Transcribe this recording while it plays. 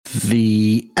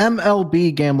The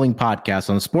MLB Gambling Podcast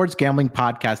on the Sports Gambling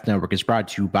Podcast Network is brought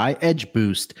to you by Edge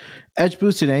Boost. Edge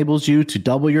Boost enables you to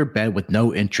double your bet with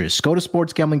no interest. Go to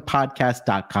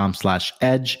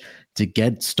sportsgamblingpodcast.com/edge to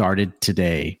get started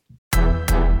today.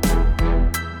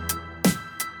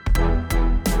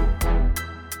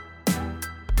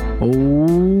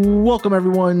 Welcome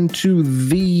everyone to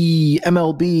the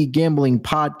MLB Gambling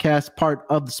Podcast, part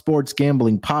of the Sports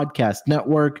Gambling Podcast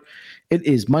Network. It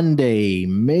is Monday,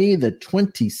 May the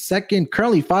 22nd,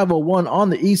 currently 5:01 on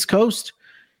the East Coast.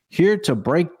 Here to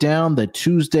break down the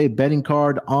Tuesday betting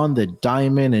card on the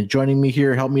diamond, and joining me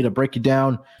here, help me to break it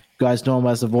down. You guys know him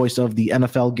as the voice of the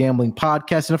NFL Gambling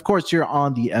Podcast, and of course, you're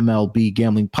on the MLB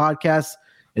Gambling Podcast.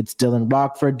 It's Dylan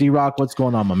Rockford. D-Rock, what's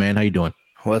going on, my man? How you doing?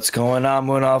 What's going on,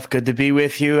 Moonoff? Good to be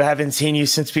with you. Haven't seen you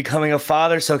since becoming a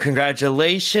father, so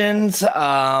congratulations.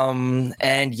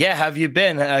 And yeah, how have you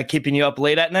been? Keeping you up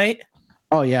late at night?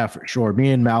 Oh, yeah, for sure. Me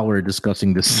and Mal were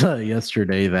discussing this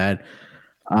yesterday that,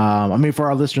 for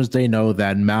our listeners, they know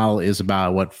that Mal is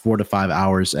about, 4 to 5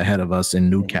 hours ahead of us in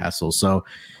Newcastle. So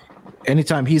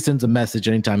anytime he sends a message,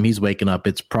 anytime he's waking up,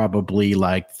 it's probably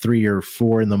like 3 or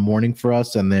 4 in the morning for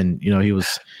us. And then,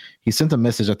 he sent a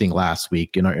message, I think, last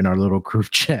week in our little group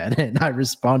chat, and I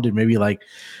responded maybe like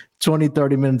 20,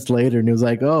 30 minutes later, and he was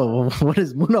like, oh, what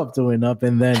is Moonoff doing up?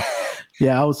 And then,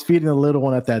 yeah, I was feeding the little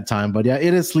one at that time. But yeah,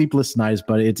 it is sleepless nights,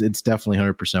 but it's definitely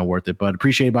 100% worth it. But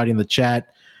appreciate everybody in the chat,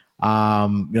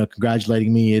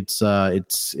 congratulating me. It's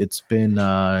been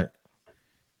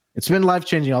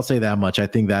life-changing, I'll say that much. I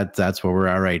think that's where we're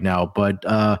at right now. But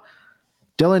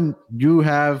Dylan, you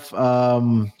have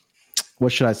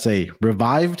what should I say,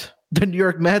 revived the New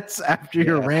York Mets after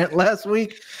your rant last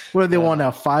week, where they won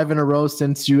now 5 in a row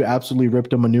since you absolutely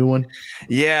ripped them a new one.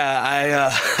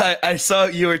 Yeah, I saw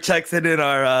you were texting in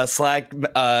our Slack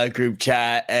group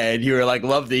chat, and you were like,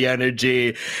 love the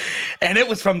energy. And it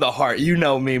was from the heart. You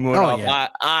know me, Moonoff. Oh, yeah.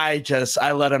 I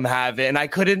let him have it, and I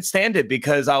couldn't stand it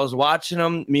because I was watching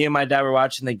them. Me and my dad were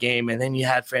watching the game, and then you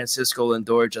had Francisco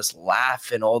Lindor just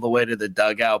laughing all the way to the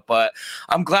dugout. But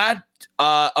I'm glad.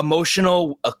 A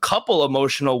couple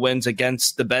emotional wins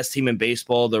against the best team in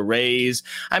baseball, the Rays.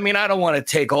 I mean, I don't want to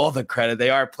take all the credit.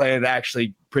 They are playing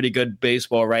actually pretty good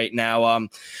baseball right now.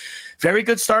 Very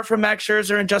good start from Max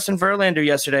Scherzer and Justin Verlander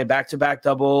yesterday. Back-to-back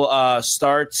double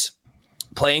starts,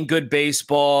 playing good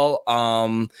baseball.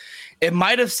 It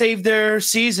might have saved their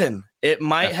season.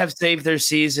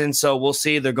 So we'll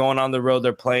see. They're going on the road.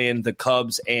 They're playing the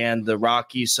Cubs and the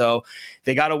Rockies, so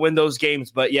they got to win those games.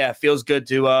 But yeah, it feels good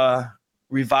to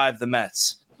revive the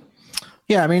Mets.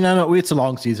 Yeah, I mean, I know it's a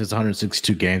long season. It's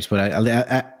 162 games, but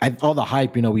I all the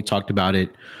hype, we talked about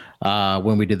it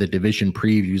when we did the division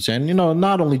previews, and,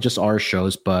 not only just our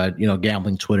shows, but,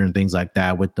 gambling Twitter and things like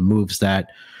that with the moves that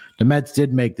the Mets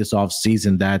did make this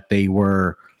offseason, that they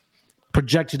were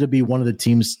projected to be one of the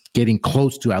teams getting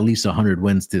close to at least 100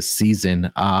 wins this season.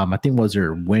 I think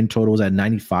their win total was at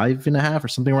 95.5 or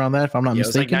something around that, if I'm not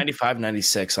mistaken. It was like 95,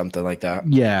 96, something like that.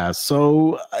 Yeah.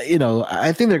 So,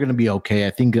 I think they're going to be okay. I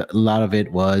think a lot of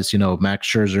it was, Max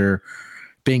Scherzer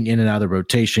being in and out of the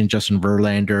rotation, Justin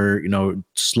Verlander,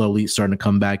 slowly starting to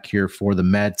come back here for the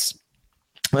Mets.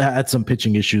 Had some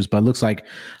pitching issues, but it looks like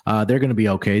they're going to be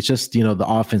okay. It's just, the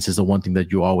offense is the one thing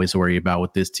that you always worry about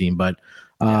with this team. But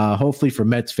hopefully for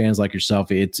Mets fans like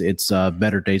yourself, it's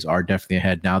better days are definitely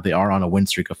ahead now. They are on a win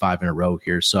streak of 5 in a row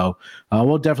here. So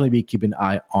we'll definitely be keeping an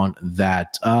eye on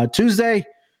that. Tuesday,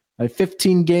 a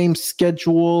 15-game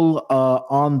schedule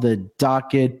on the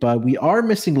docket, but we are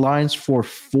missing lines for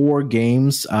 4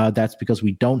 games. That's because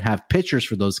we don't have pitchers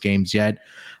for those games yet.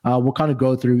 We'll kind of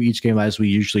go through each game as we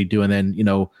usually do, and then,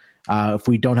 if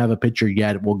we don't have a pitcher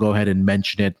yet, we'll go ahead and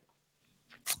mention it.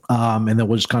 And then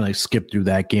we'll just kind of skip through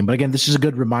that game. But again, this is a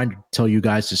good reminder to tell you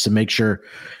guys just to make sure,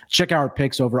 check our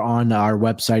picks over on our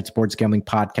website,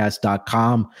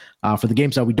 sportsgamblingpodcast.com, for the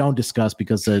games that we don't discuss,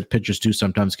 because the pitchers do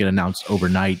sometimes get announced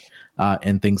overnight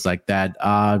and things like that.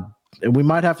 We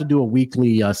might have to do a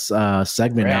weekly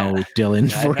segment now, Dylan,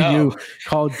 for you,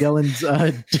 called Dylan's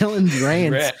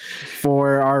Rants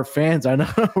for our fans. I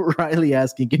know Riley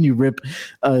asking, can you rip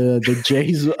the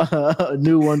Jays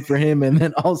new one for him? And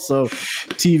then also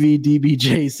TV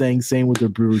DBJ saying same with the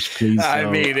Brewers, please. I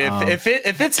mean, if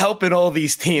it's helping all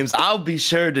these teams, I'll be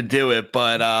sure to do it.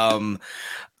 But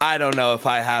I don't know if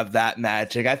I have that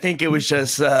magic. I think it was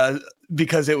just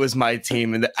because it was my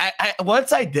team, and I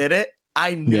once I did it,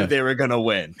 I knew they were going to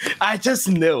win. I just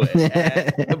knew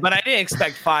it. But I didn't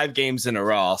expect 5 games in a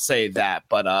row. I'll say that.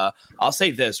 But I'll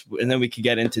say this, and then we can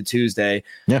get into Tuesday.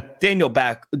 Yeah. Daniel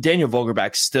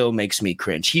Vogelback still makes me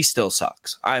cringe. He still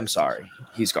sucks. I'm sorry.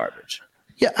 He's garbage.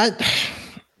 Yeah,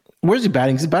 Where's he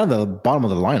batting? He's batting at the bottom of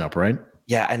the lineup, right?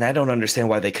 Yeah, and I don't understand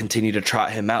why they continue to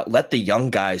trot him out. Let the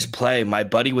young guys play. My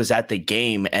buddy was at the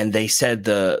game, and they said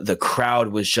the crowd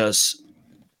was just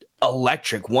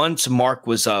electric. Once Mark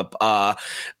was up,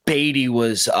 Beatty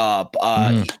was up,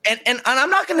 and I'm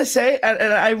not gonna say.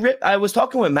 And I was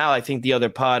talking with Mal, I think the other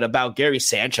pod, about Gary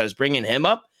Sanchez, bringing him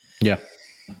up. Yeah,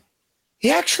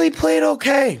 he actually played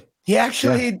okay. He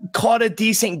actually caught a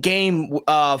decent game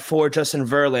for Justin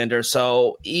Verlander,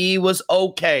 so he was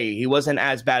okay. He wasn't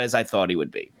as bad as I thought he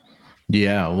would be.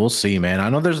 Yeah, we'll see, man. I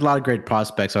know there's a lot of great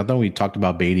prospects. I thought we talked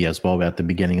about Beatty as well at the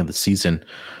beginning of the season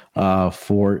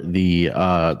for the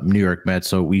New York Mets,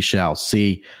 so we shall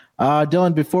see.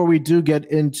 Dylan, before we do get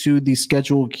into the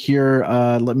schedule here,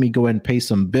 let me go ahead and pay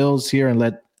some bills here and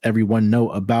let everyone know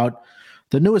about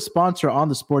the newest sponsor on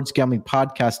the Sports Gambling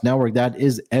Podcast Network. That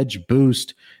is Edge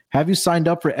Boost. Have you signed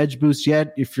up for Edge Boost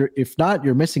yet? If not,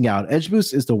 you're missing out. Edge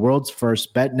Boost is the world's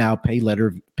first bet now, pay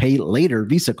later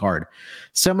Visa card.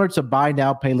 Similar to buy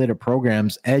now, pay later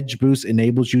programs, Edge Boost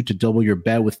enables you to double your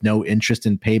bet with no interest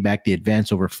and pay back the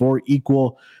advance over 4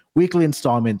 equal weekly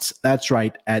installments. That's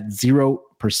right, at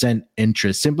 0%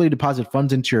 interest. Simply deposit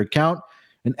funds into your account,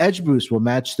 and Edge Boost will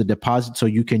match the deposit so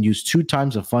you can use 2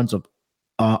 times the funds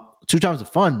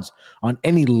on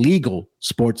any legal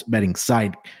sports betting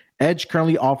site. Edge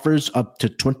currently offers up to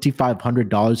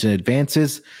 $2,500 in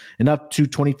advances and up to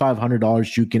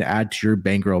 $2,500 you can add to your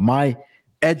bankroll. My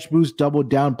Edge Boost double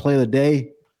down play of the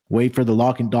day. Wait for the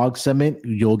lock and dog segment.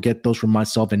 You'll get those from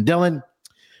myself and Dylan.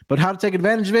 But how to take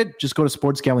advantage of it? Just go to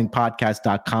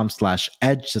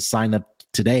sportsgamblingpodcast.com/edge to sign up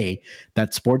today.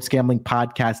 That's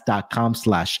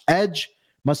sportsgamblingpodcast.com/edge.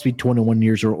 Must be 21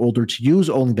 years or older to use.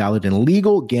 Only valid in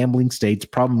legal gambling states.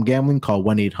 Problem gambling? Call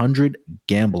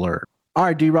 1-800-GAMBLER. All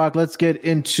right, D-Rock, let's get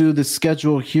into the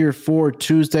schedule here for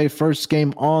Tuesday. First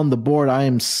game on the board, I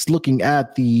am looking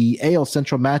at the AL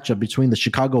Central matchup between the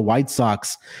Chicago White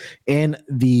Sox and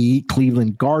the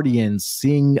Cleveland Guardians.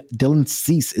 Seeing Dylan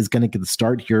Cease is going to get the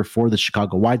start here for the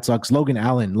Chicago White Sox. Logan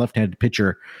Allen, left-handed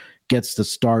pitcher, gets the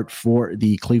start for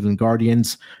the Cleveland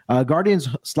Guardians. Guardians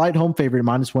slight home favorite,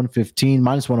 -115,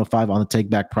 -105 on the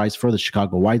take-back price for the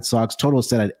Chicago White Sox. Total is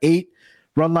set at 8.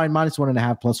 Run line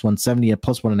 -1.5 +170 at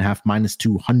 +1.5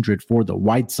 -200 for the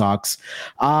White Sox.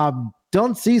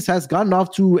 Dylan Cease has gotten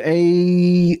off to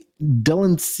a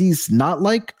Dylan Cease not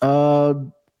like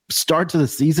start to the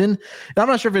season. And I'm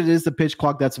not sure if it is the pitch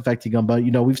clock that's affecting him, but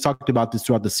we've talked about this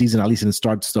throughout the season, at least in the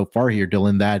starts so far here,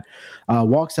 Dylan, that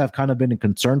walks have kind of been a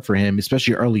concern for him,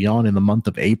 especially early on in the month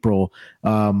of April,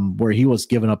 where he was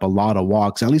giving up a lot of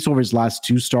walks. At least over his last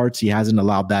 2 starts, he hasn't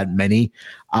allowed that many.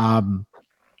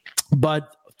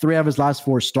 But 3 of his last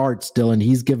 4 starts, Dylan,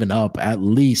 he's given up at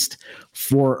least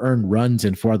 4 earned runs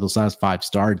in 4 of those last 5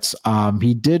 starts.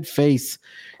 He did face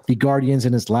the Guardians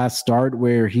in his last start,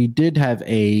 where he did have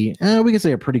we can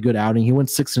say a pretty good outing. He went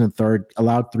 6 1/3,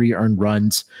 allowed 3 earned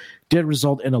runs, did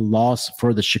result in a loss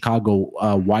for the Chicago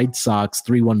White Sox,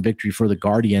 3-1 victory for the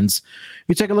Guardians.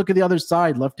 You take a look at the other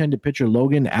side, left-handed pitcher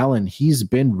Logan Allen. He's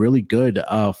been really good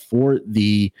for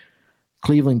the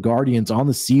Cleveland Guardians on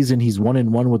the season. He's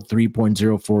 1-1 with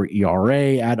 3.04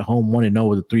 ERA. At home, 1-0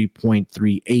 with a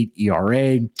 3.38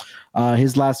 ERA.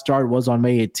 His last start was on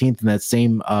May 18th in that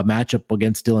same matchup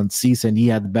against Dylan Cease, and he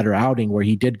had the better outing where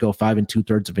he did go 5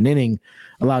 2/3 of an inning,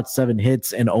 allowed 7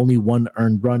 hits, and only 1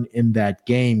 earned run in that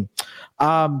game.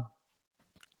 I'm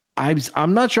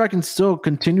not sure I can still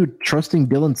continue trusting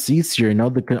Dylan Cease here.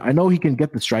 I know he can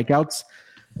get the strikeouts,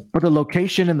 but the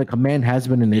location and the command has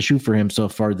been an issue for him so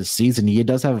far this season. He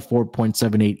does have a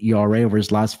 4.78 ERA over his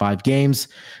last 5 games,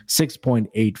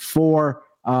 6.84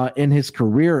 in his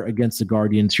career against the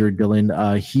Guardians here,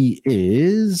 Dylan. He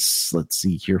is,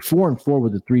 4-4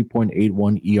 with a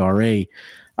 3.81 ERA.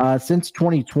 Since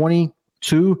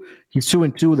 2022, he's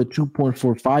 2-2 with a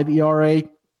 2.45 ERA.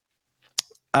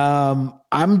 I'm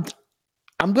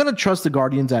going to trust the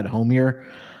Guardians at home here.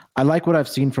 I like what I've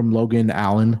seen from Logan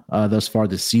Allen thus far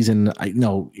this season. I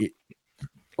know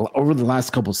over the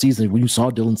last couple of seasons, when you saw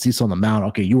Dylan Cease on the mound,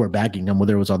 okay, you were backing him,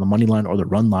 whether it was on the money line or the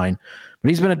run line. But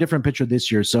he's been a different pitcher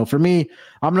this year. So for me,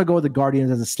 I'm going to go with the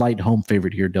Guardians as a slight home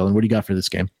favorite here, Dylan. What do you got for this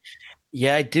game?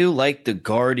 Yeah, I do like the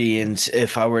Guardians.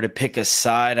 If I were to pick a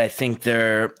side, I think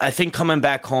coming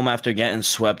back home after getting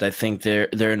swept, I think they're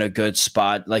in a good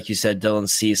spot. Like you said, Dylan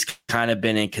Cease kind of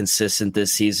been inconsistent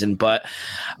this season, but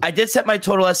I did set my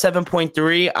total at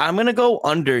 7.3. I'm going to go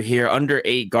under here, under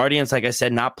 8. Guardians, like I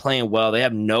said, not playing well. They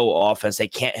have no offense. They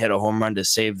can't hit a home run to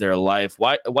save their life.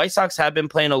 White Sox have been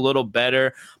playing a little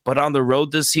better, but on the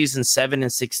road this season,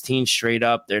 7-16 straight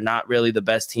up. They're not really the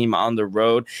best team on the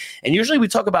road. And usually we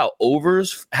talk about over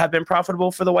overs have been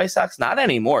profitable for the White Sox? Not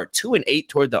anymore. 2-8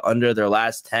 toward the under their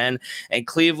last 10. And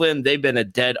Cleveland, they've been a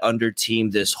dead under team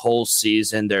this whole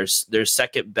season. They're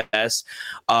second best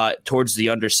towards the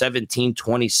under,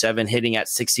 17-27, hitting at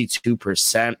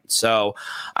 62%. So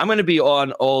I'm going to be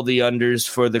on all the unders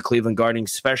for the Cleveland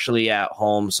Guardians, especially at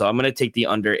home. So I'm going to take the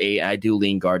under 8. I do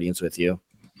lean Guardians with you.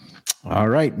 All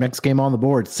right, next game on the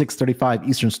board, 6:35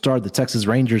 Eastern start, the Texas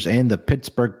Rangers and the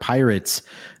Pittsburgh Pirates.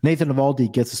 Nathan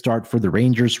Eovaldi gets a start for the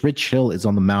Rangers. Rich Hill is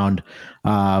on the mound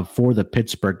for the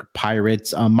Pittsburgh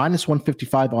Pirates. Minus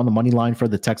 155 on the money line for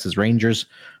the Texas Rangers,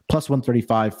 plus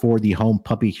 135 for the home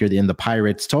puppy here in the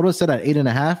Pirates. Total set at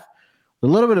 8.5. A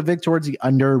little bit of VIG towards the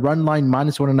under. Run line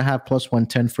minus 1.5, plus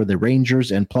 110 for the Rangers,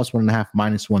 and plus 1.5,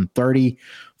 minus 130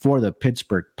 for the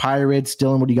Pittsburgh Pirates.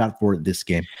 Dylan, what do you got for this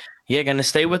game? Yeah, going to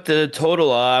stay with the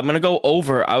total. I'm going to go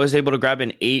over. I was able to grab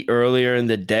an 8 earlier in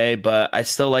the day, but I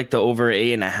still like the over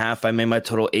 8.5. I made my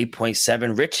total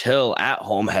 8.7. Rich Hill at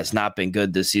home has not been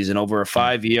good this season. Over a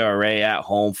 5 ERA at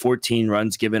home, 14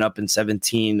 runs given up in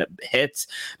 17 hits.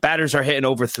 Batters are hitting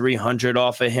over 300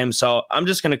 off of him, so I'm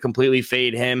just going to completely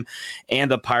fade him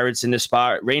and the Pirates in this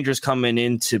spot. Rangers coming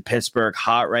into Pittsburgh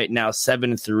hot right now,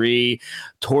 7-3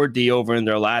 toward the over in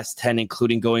their last 10,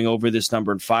 including going over this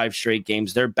number in 5 straight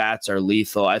games. Their bats are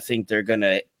lethal. I think they're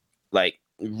gonna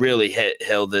really hit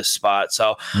Hill this spot.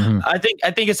 So I think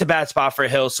it's a bad spot for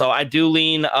Hill. So I do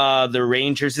lean the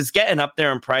Rangers. It's getting up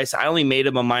there in price. I only made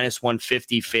him a minus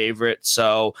 150 favorite,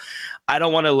 so I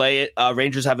don't want to lay it.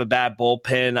 Rangers have a bad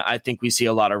bullpen. I think we see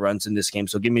a lot of runs in this game.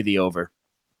 So give me the over.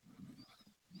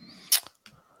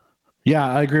 Yeah,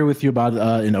 I agree with you about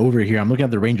an over here. I'm looking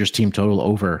at the Rangers team total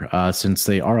over since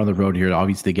they are on the road here.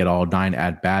 Obviously, they get all 9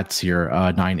 at-bats here,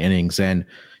 9 innings. And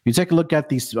you take a look at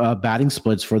these batting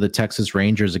splits for the Texas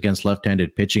Rangers against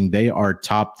left-handed pitching. They are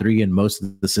top 3 in most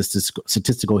of the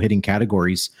statistical hitting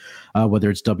categories,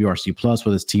 whether it's WRC+,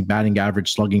 whether it's team batting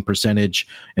average, slugging percentage,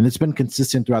 and it's been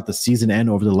consistent throughout the season and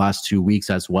over the last 2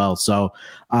 weeks as well. So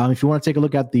if you want to take a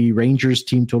look at the Rangers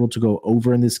team total to go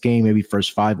over in this game, maybe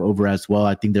first 5 over as well,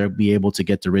 I think they'll be able to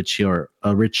get to Rich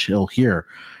Hill here,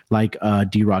 like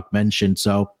D-Rock mentioned.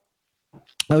 So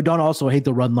I don't also hate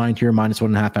the run line here, minus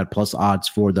 1.5 at plus odds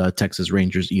for the Texas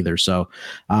Rangers either. So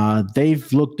their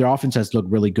offense has looked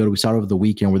really good. We saw it over the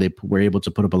weekend where they were able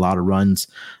to put up a lot of runs.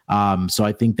 So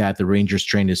I think that the Rangers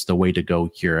train is the way to go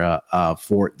here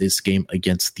for this game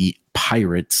against the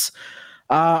Pirates.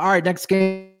 All right, next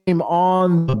game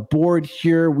on the board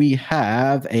here, we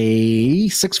have a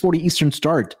 6:40 Eastern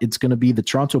start. It's going to be the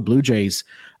Toronto Blue Jays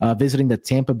visiting the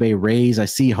Tampa Bay Rays. I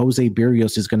see Jose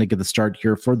Berrios is going to get the start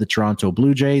here for the Toronto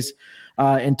Blue Jays,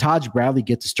 and Taj Bradley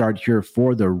gets to start here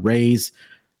for the Rays.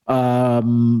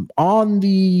 On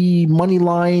the money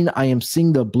line, I am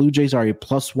seeing the Blue Jays are a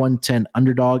plus 110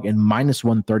 underdog and minus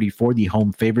 130 for the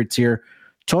home favorites here.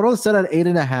 Total is set at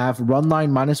 8.5. Run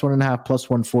line minus 1.5, plus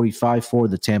 145 for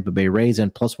the Tampa Bay Rays,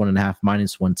 and plus 1.5,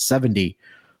 minus 170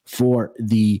 for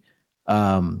the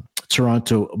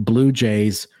Toronto Blue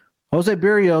Jays. Jose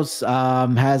Berrios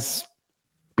has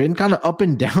been kind of up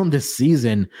and down this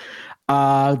season.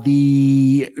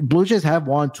 The Blue Jays have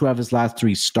won 2 of his last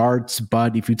 3 starts,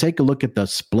 but if you take a look at the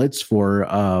splits for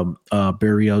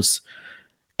Berrios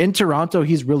in Toronto,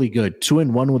 he's really good.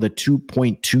 2-1 with a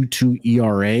 2.22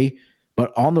 ERA.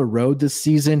 But on the road this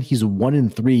season, he's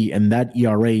 1-3, and that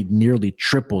ERA nearly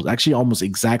triples, actually almost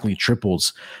exactly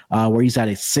triples, where he's at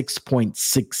a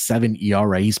 6.67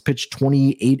 ERA. He's pitched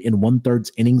 28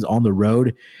 1/3 innings on the road,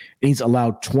 and he's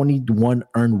allowed 21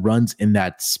 earned runs in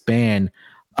that span.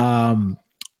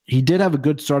 He did have a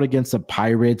good start against the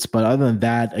Pirates, but other than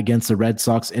that, against the Red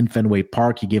Sox in Fenway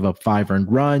Park, he gave up 5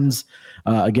 earned runs.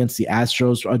 Against the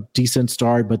Astros, a decent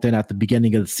start, but then at the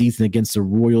beginning of the season against the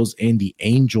Royals and the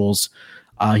Angels,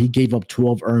 he gave up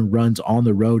 12 earned runs on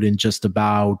the road in just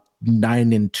about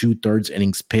 9 2/3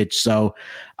 innings pitched. So,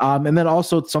 and then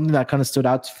also something that kind of stood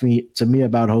out to me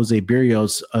about Jose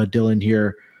Berrios, Dylan,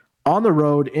 here on the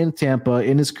road in Tampa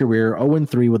in his career,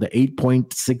 0-3 with an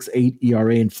 8.68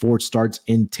 ERA and 4 starts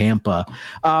in Tampa.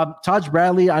 Taj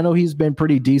Bradley, I know he's been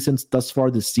pretty decent thus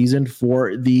far this season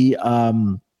for the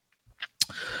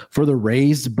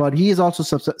Rays, but he is also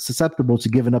susceptible to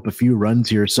giving up a few runs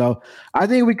here. So I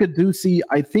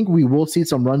think we will see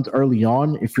some runs early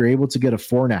on if you're able to get a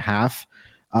 4.5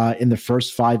 in the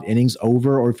first 5 innings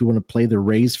over, or if you want to play the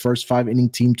Rays first 5 inning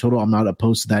team total. I'm not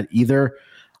opposed to that either.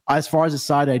 As far as the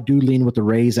side, I do lean with the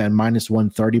Rays at minus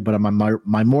 130, but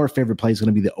my more favorite play is going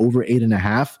to be the over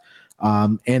 8.5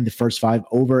 and the first 5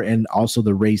 over, and also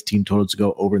the Rays team total to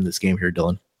go over in this game here,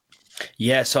 Dylan.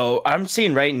 Yeah, so I'm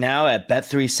seeing right now at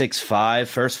Bet365,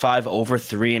 first 5 over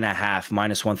 3.5,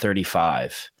 minus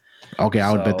 135. Okay,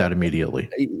 I would bet that immediately.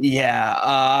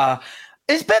 Yeah.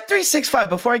 Is Bet365,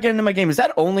 before I get into my game, is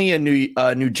that only a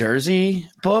New Jersey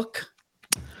book?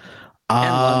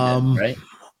 And London, right?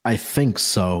 I think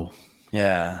so.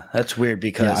 Yeah, that's weird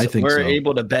because we're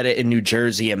able to bet it in New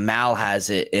Jersey and Mal has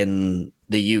it in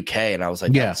the UK. And I was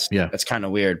like, that's kind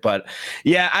of weird. But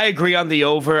yeah, I agree on the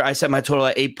over. I set my total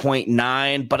at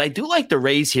 8.9, but I do like the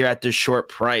Rays here at this short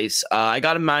price. I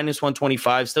got him minus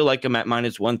 125, still like him at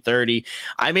minus 130.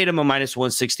 I made him a minus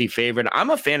 160 favorite. I'm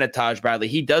a fan of Taj Bradley.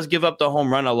 He does give up the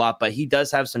home run a lot, but he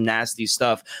does have some nasty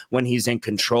stuff when he's in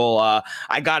control.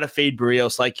 I got to fade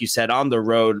Barrios, like you said, on the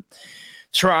road.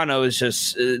 Toronto is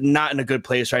just not in a good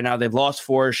place right now. They've lost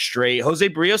 4 straight. Jose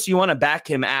Barrios, you want to back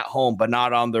him at home, but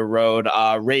not on the road.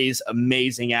 Rays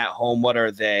amazing at home. What are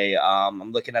they?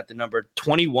 I'm looking at the number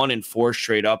 21-4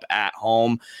 straight up at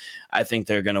home. I think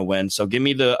they're going to win. So give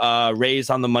me the Rays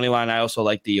on the money line. I also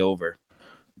like the over.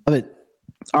 Love it.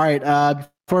 All right.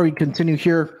 Before we continue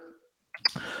here,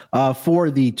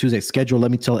 for the Tuesday schedule,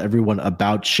 let me tell everyone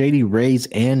about Shady Rays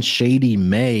and Shady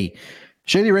May.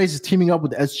 Shady Rays is teaming up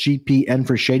with SGPN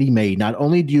for Shady May. Not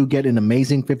only do you get an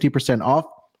amazing 50% off,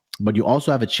 but you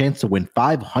also have a chance to win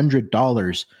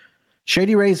 $500.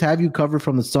 Shady Rays have you covered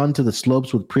from the sun to the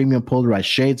slopes with premium polarized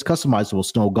shades, customizable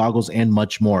snow goggles, and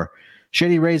much more.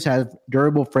 Shady Rays have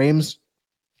durable frames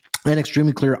and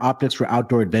extremely clear optics for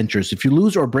outdoor adventures. If you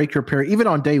lose or break your pair, even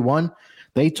on day one,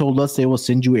 they told us they will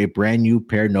send you a brand new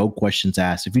pair, no questions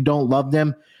asked. If you don't love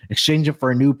them, exchange them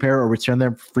for a new pair or return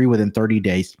them free within 30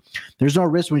 days. There's no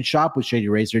risk when you shop with Shady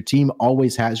Rays. Their team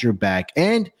always has your back.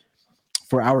 And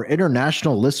for our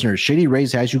international listeners, Shady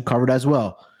Rays has you covered as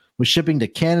well, with shipping to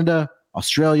Canada,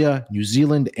 Australia, New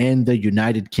Zealand, and the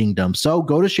United Kingdom. So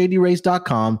go to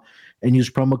shadyrays.com and use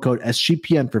promo code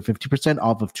SGPN for 50%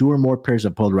 off of 2 or more pairs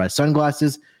of polarized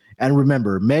sunglasses. And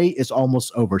remember, May is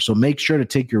almost over, so make sure to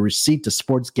take your receipt to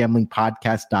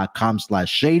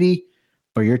sportsgamblingpodcast.com/shady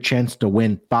for your chance to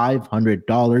win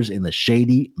 $500 in the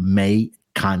Shady May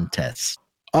contest.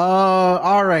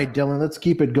 All right, Dylan, let's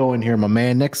keep it going here, my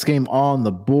man. Next game on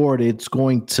the board, it's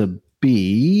going to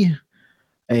be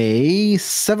a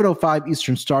 7:05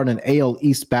 Eastern start, an AL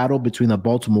East battle between the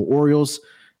Baltimore Orioles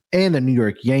and the New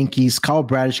York Yankees. Kyle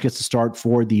Bradish gets to start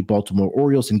for the Baltimore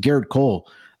Orioles, and Garrett Cole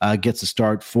gets a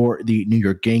start for the New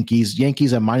York Yankees.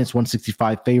 Yankees at minus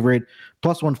 165 favorite,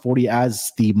 plus 140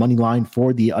 as the money line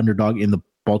for the underdog in the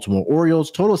Baltimore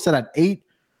Orioles. Total set at 8.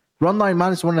 Run line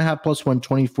minus 1.5 plus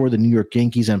 120 for the New York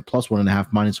Yankees and plus 1.5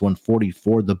 minus 140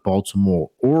 for the Baltimore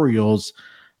Orioles.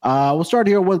 We'll start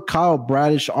here with Kyle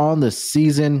Bradish on the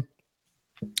season.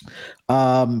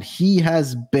 He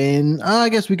has been, I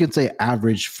guess we could say,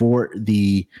 average for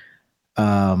the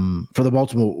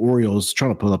Baltimore Orioles.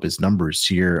 Trying to pull up his numbers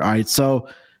here. All right, so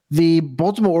the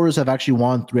Baltimore Orioles have actually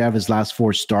won 3 out of his last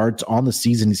 4 starts. On the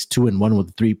season, he's 2-1 with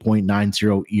a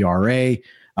 3.90 ERA.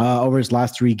 Over his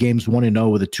last 3 games,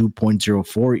 1-0 with a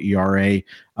 2.04 ERA.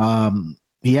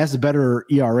 He has a better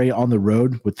ERA on the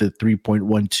road with the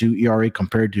 3.12 ERA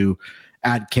compared to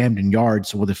at Camden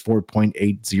Yards with a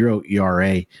 4.80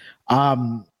 ERA.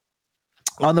 On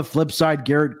the flip side,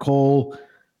 Garrett Cole,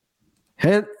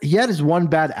 he had his one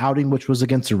bad outing, which was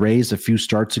against the Rays a few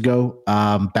starts ago,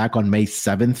 back on May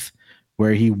 7th,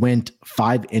 where he went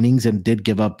 5 innings and did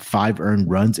give up 5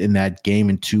 earned runs in that game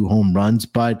and 2 home runs.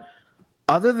 But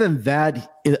other than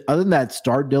that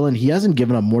start, Dylan, he hasn't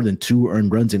given up more than 2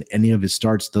 earned runs in any of his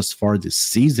starts thus far this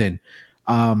season.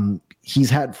 He's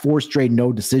had 4 straight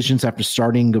no decisions after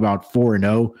starting about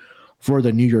 4-0 for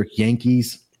the New York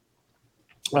Yankees.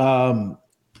 I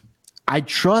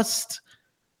trust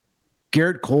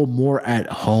Garrett Cole more at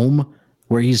home,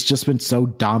 where he's just been so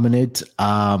dominant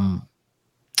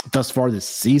thus far this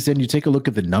season. You take a look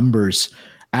at the numbers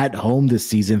at home this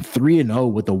season, 3-0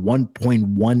 with a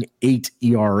 1.18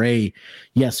 ERA.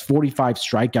 Yes, 45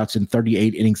 strikeouts in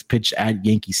 38 innings pitched at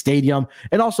Yankee Stadium,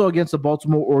 and also against the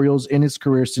Baltimore Orioles in his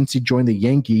career since he joined the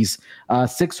Yankees.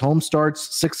 6 home starts,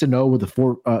 6-0 with a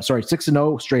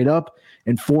 6-0 straight up,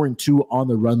 and 4-2 on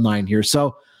the run line here.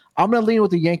 So I'm going to lean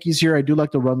with the Yankees here. I do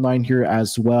like the run line here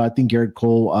as well. I think Garrett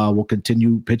Cole will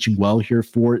continue pitching well here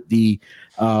for the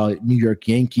New York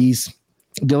Yankees.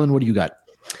 Dylan, what do you got?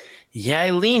 Yeah, I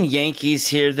lean Yankees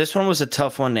here. This one was a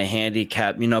tough one to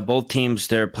handicap. You know, both teams,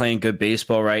 they're playing good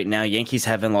baseball right now. Yankees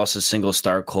haven't lost a single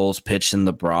start. Cole's pitched in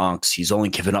the Bronx. He's only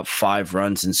given up 5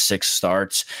 runs in 6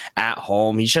 starts at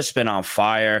home. He's just been on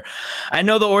fire. I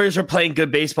know the Orioles are playing good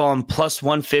baseball, and plus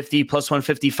 150, plus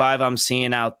 155 I'm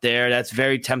seeing out there. That's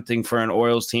very tempting for an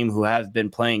Orioles team who have been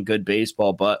playing good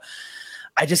baseball, but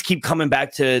I just keep coming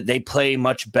back to they play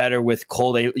much better with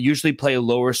Cole. They usually play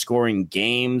lower scoring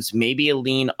games, maybe a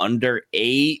lean under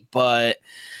 8, but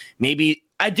maybe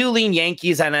I do lean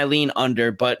Yankees and I lean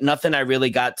under, but nothing I really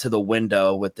got to the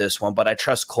window with this one, but I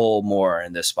trust Cole more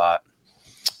in this spot.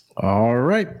 All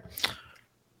right.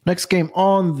 Next game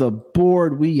on the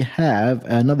board, we have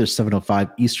another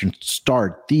 7:05 Eastern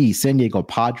start. The San Diego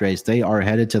Padres, they are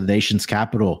headed to the nation's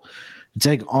capital to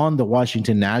take on the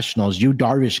Washington Nationals. Yu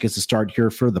Darvish gets to start here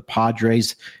for the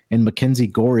Padres, and Mackenzie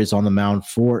Gore is on the mound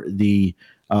for the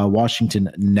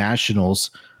Washington Nationals.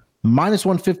 Minus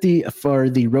 150 for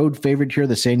the road favorite here,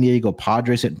 the San Diego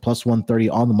Padres, at plus 130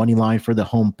 on the money line for the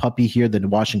home puppy here, the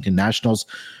Washington Nationals.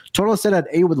 Total set at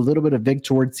 8 with a little bit of vig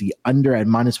towards the under at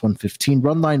minus 115.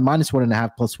 Run line minus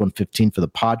 1.5 plus 115 for the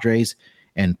Padres,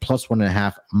 and plus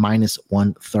 1.5 minus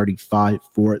 135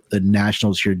 for the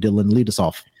Nationals here. Dylan, lead us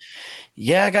off.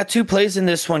 Yeah, I got 2 plays in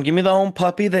this one. Give me the home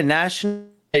puppy, the Nationals.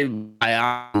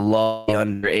 I love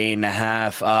under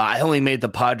 8.5. I only made the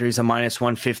Padres a minus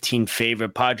 115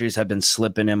 favorite. Padres have been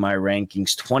slipping in my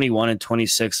rankings, 21 and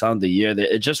 26 on the year.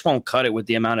 It just won't cut it with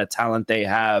the amount of talent they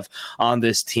have on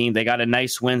this team. They got a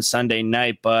nice win Sunday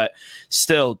night, but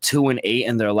still 2 and 8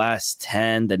 in their last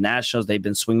 10. The Nationals, they've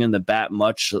been swinging the bat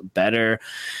much better.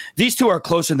 These two are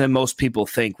closer than most people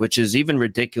think, which is even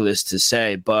ridiculous to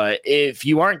say. But if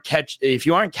you aren't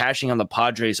cashing on the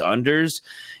Padres unders,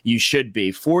 you should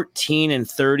be. 14 and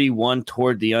 31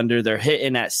 toward the under. They're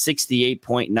hitting at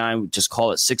 68.9, just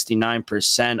call it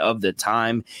 69% of the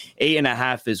time.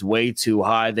 8.5 is way too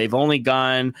high. They only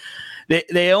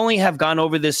have gone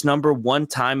over this number 1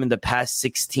 time in the past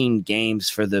 16 games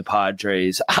for the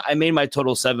Padres. I made my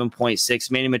total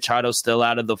 7.6. Manny Machado still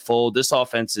out of the fold. This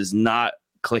offense is not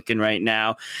clicking right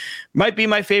now. Might be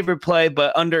my favorite play,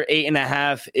 but under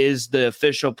 8.5 is the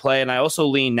official play. And I also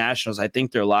lean Nationals. I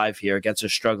think they're live here against a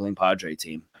struggling Padre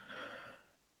team.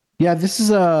 Yeah, this is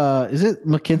it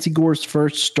Mackenzie Gore's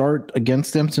first start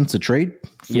against them since the trade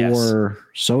for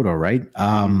Soto, right?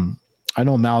 I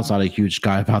know Mal's not a huge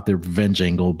guy about the revenge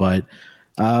angle, but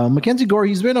Mackenzie Gore,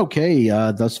 he's been okay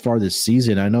thus far this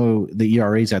season. I know the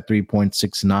ERA is at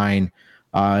 3.69.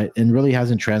 And really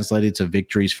hasn't translated to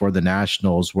victories for the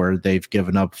Nationals, where they've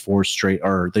given up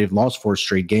they've lost 4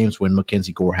 straight games when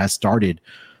Mackenzie Gore has started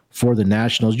for the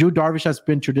Nationals. Yu Darvish has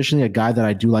been traditionally a guy that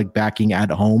I do like backing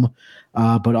at home,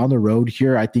 but on the road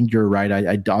here, I think you're right.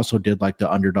 I also did like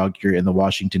the underdog here in the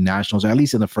Washington Nationals, at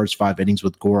least in the first 5 innings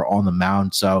with Gore on the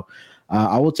mound. So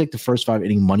I will take the first 5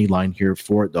 inning money line here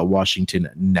for the Washington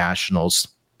Nationals.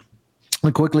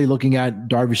 And quickly looking at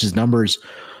Darvish's numbers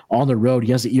on the road,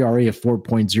 he has an ERA of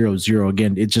 4.00.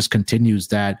 Again, it just continues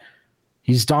that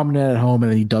he's dominant at home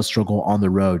and then he does struggle on the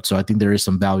road. So I think there is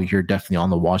some value here definitely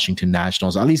on the Washington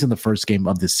Nationals, at least in the first game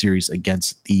of this series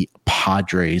against the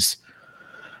Padres.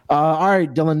 All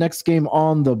right, Dylan, next game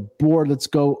on the board. Let's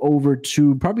go over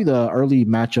to probably the early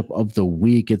matchup of the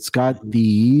week. It's got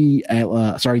the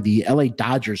LA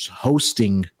Dodgers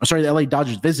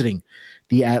visiting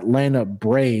the Atlanta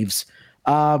Braves.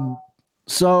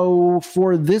 So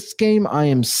for this game, I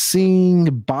am seeing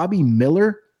Bobby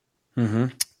Miller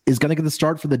is going to get the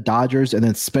start for the Dodgers, and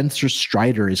then Spencer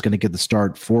Strider is going to get the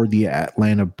start for the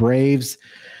Atlanta Braves.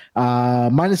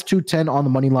 Minus 210 on the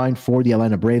money line for the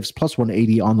Atlanta Braves, plus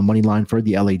 180 on the money line for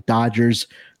the LA Dodgers.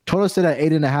 Total set at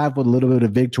 8.5 with a little bit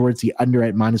of vig towards the under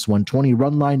at minus 120.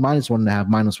 Run line minus 1.5,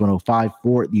 minus 105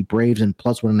 for the Braves, and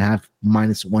plus 1.5,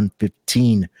 minus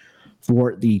 115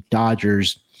 for the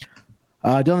Dodgers.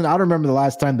 Dylan, I don't remember the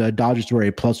last time the Dodgers were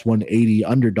a plus 180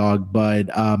 underdog, but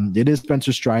it is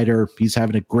Spencer Strider. He's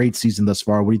having a great season thus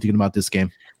far. What are you thinking about this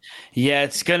game? Yeah,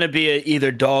 it's going to be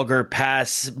either dog or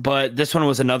pass, but this one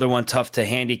was another one tough to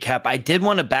handicap. I did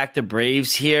want to back the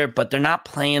Braves here, but they're not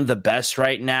playing the best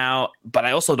right now. But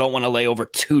I also don't want to lay over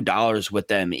 $2 with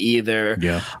them either.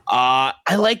 Yeah.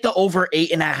 I like the over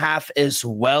 8.5 as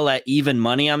well at even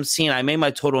money I'm seeing. I made my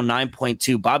total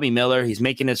 9.2. Bobby Miller, he's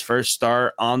making his first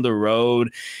start on the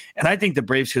road, and I think the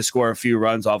Braves could score a few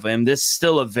runs off of him. This is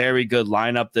still a very good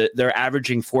lineup. They're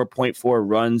averaging 4.4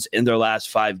 runs in their last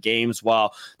 5 games,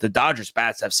 while the Dodgers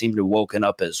bats have seemed to have woken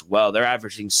up as well. They're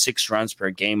averaging 6 runs per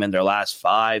game in their last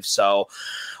 5. So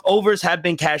overs have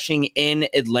been cashing in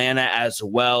Atlanta as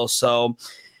well. So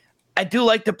I do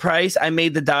like the price. I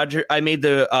made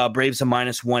the Braves a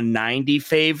minus 190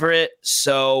 favorite.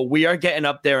 So we are getting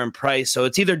up there in price. So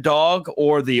it's either dog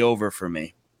or the over for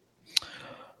me.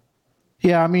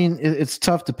 Yeah, I mean, it's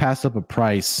tough to pass up a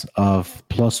price of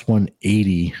plus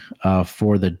 180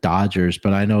 for the Dodgers,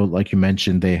 but I know, like you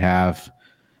mentioned, they have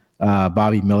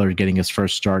Bobby Miller getting his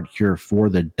first start here for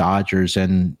the Dodgers.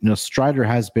 And, Strider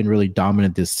has been really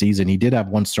dominant this season. He did have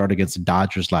one start against the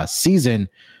Dodgers last season.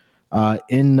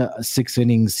 In 6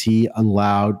 innings, he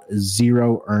allowed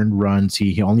 0 earned runs.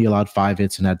 He only allowed 5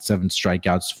 hits and had 7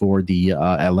 strikeouts for the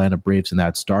Atlanta Braves in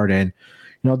that start. And,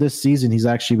 this season, he's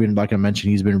actually been, like I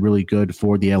mentioned, he's been really good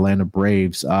for the Atlanta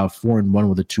Braves, 4-1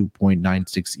 with a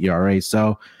 2.96 ERA.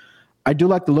 So I do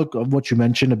like the look of what you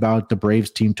mentioned about the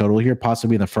Braves team total here,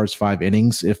 possibly in the first 5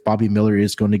 innings. If Bobby Miller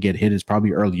is going to get hit, it's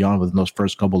probably early on within those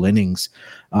first couple innings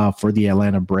for the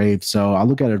Atlanta Braves. So I'll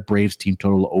look at a Braves team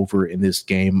total over in this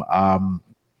game.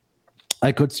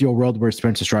 I could see a world where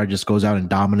Spencer Strider just goes out and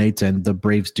dominates and the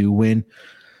Braves do win.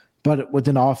 But with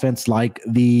an offense like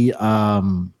the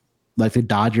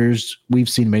Dodgers, we've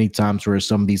seen many times where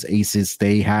some of these aces,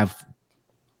 they have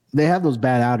those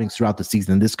bad outings throughout the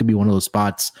season. This could be one of those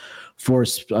spots for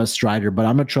Strider, but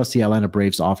I'm going to trust the Atlanta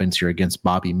Braves offense here against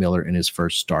Bobby Miller in his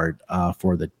first start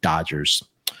for the Dodgers.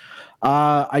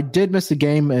 I did miss the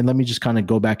game, and let me just kind of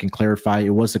go back and clarify.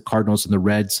 It was the Cardinals and the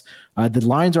Reds. The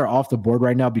lines are off the board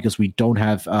right now because we don't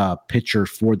have a pitcher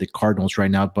for the Cardinals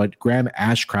right now, but Graham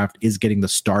Ashcraft is getting the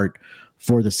start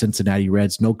for the Cincinnati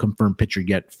Reds. No confirmed pitcher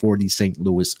yet for the St.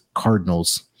 Louis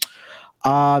Cardinals.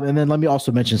 And then let me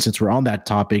also mention, since we're on that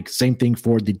topic, same thing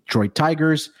for the Detroit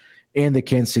Tigers and the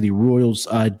Kansas City Royals.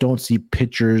 Don't see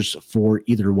pitchers for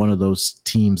either one of those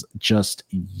teams just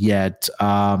yet.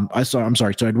 I'm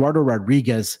sorry. So Eduardo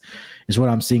Rodriguez is what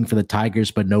I'm seeing for the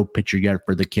Tigers, but no pitcher yet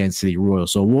for the Kansas City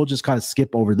Royals. So we'll just kind of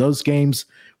skip over those games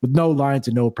with no lines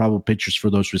and no probable pitchers for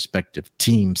those respective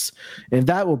teams. And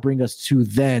that will bring us to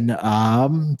then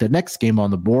the next game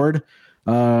on the board.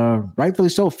 Rightfully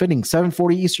so, fitting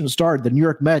 7:40 Eastern start. The New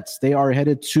York Mets, they are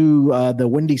headed to the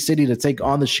Windy City to take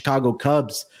on the Chicago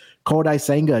Cubs. Kodai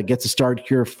Senga gets a start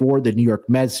here for the New York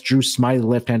Mets. Drew Smyly,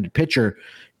 left-handed pitcher,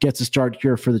 gets a start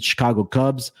here for the Chicago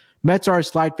Cubs. Mets are a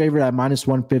slight favorite at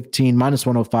 -115,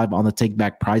 -105 on the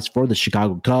take-back price for the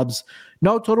Chicago Cubs.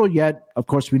 No total yet. Of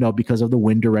course, we know because of the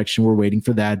wind direction. We're waiting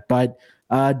for that. But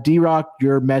D-Rock,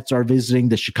 your Mets are visiting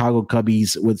the Chicago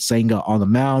Cubbies with Senga on the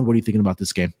mound. What are you thinking about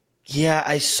this game? Yeah,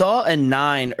 I saw a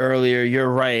 9 earlier. You're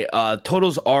right.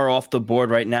 Totals are off the board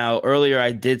right now. Earlier,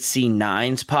 I did see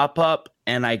 9s pop up,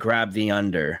 and I grabbed the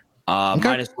under.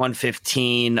 Okay.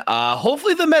 -115.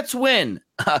 Hopefully the Mets win.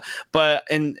 But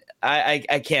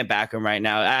I can't back them right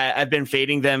now. I've been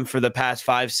fading them for the past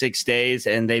 5-6 days,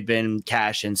 and they've been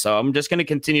cashing. So I'm just going to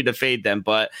continue to fade them.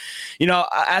 But,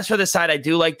 as for the side, I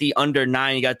do like the under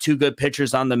 9. You got 2 good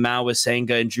pitchers on the mound with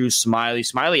Senga and Drew Smyly.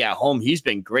 Smyly at home, he's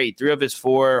been great. 3 of his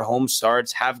 4 home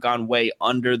starts have gone way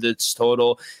under this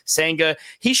total. Senga,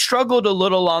 he struggled a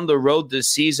little on the road this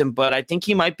season, but I think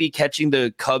he might be catching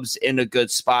the Cubs in a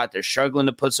good spot. They're struggling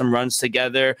to put some runs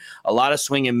together, a lot of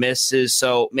swing and misses.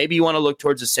 So maybe you want to look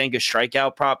towards the Senga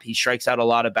strikeout prop. He strikes out a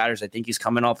lot of batters. I think he's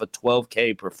coming off a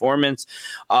 12K performance.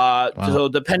 Wow. So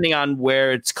depending on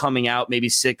where it's coming out, maybe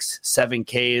 6-7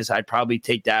 Ks, I'd probably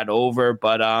take that over.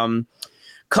 But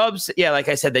Cubs, yeah, like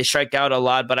I said, they strike out a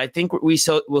lot, but I think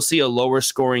we'll see a lower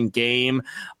scoring game.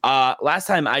 Last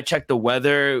time I checked the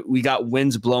weather, we got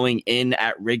winds blowing in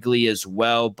at Wrigley as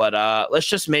well. But let's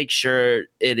just make sure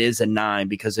it is a 9,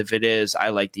 because if it is, I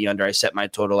like the under. I set my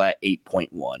total at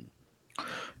 8.1.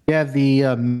 Yeah, the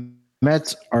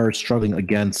Mets are struggling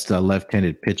against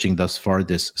left-handed pitching thus far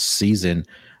this season.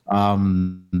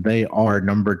 They are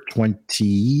number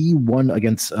 21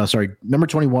 number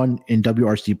 21 in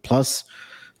WRC plus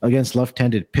against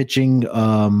left-handed pitching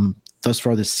thus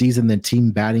far this season. The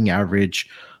team batting average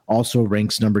also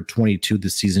ranks number 22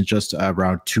 this season, just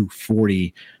around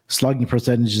 240. Slugging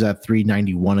percentage is at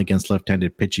 391 against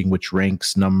left-handed pitching, which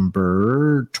ranks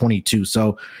number 22.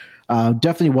 So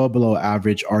definitely well below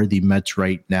average are the Mets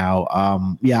right now.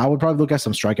 I would probably look at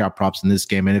some strikeout props in this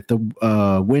game. And if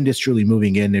the wind is truly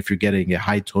moving in, if you're getting a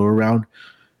high total around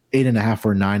 8.5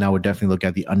 or 9, I would definitely look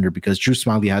at the under, because Drew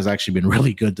Smyly has actually been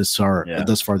really good thus far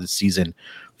this season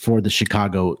for the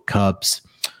Chicago Cubs.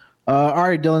 All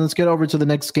right, Dylan, let's get over to the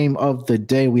next game of the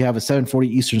day. We have a 7:40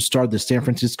 Eastern start. The San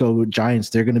Francisco Giants,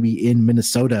 they're going to be in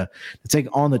Minnesota to take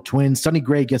on the Twins. Sonny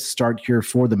Gray gets to start here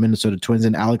for the Minnesota Twins,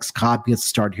 and Alex Cobb gets to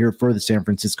start here for the San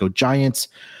Francisco Giants.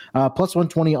 Plus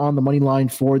 120 on the money line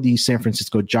for the San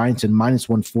Francisco Giants, and minus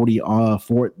 140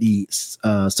 for the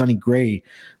Sonny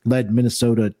Gray-led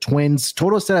Minnesota Twins.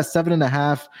 Total set at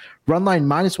 7.5. Run line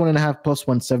minus 1.5, plus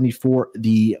 170 for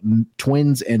the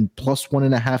Twins, and plus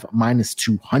 1.5, minus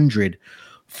 200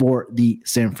 for the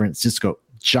San Francisco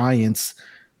Giants.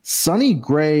 Sonny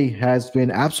Gray has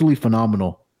been absolutely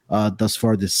phenomenal thus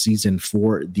far this season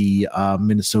for the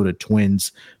Minnesota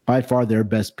Twins. By far their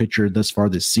best pitcher thus far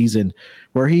this season,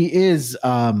 where he is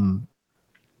 4-0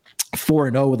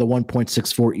 with a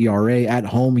 1.64 ERA. At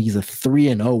home, he's a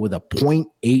 3-0 with a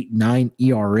 0.89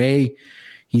 ERA.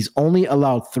 He's only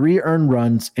allowed 3 earned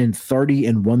runs in 30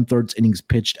 and 1/3 innings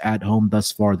pitched at home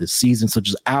thus far this season, so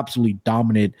just absolutely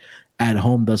dominant at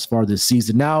home thus far this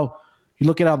season. Now, you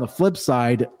look at it on the flip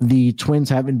side, the Twins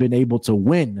haven't been able to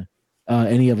win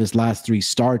any of his last 3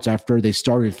 starts after they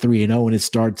started 3-0, and it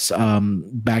starts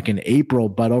back in April.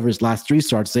 But over his last 3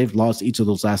 starts, they've lost each of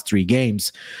those last 3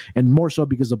 games, and more so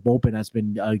because the bullpen has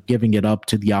been giving it up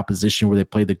to the opposition, where they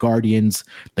play the Guardians,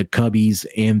 the Cubbies,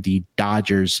 and the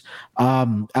Dodgers.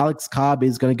 Alex Cobb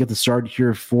is going to get the start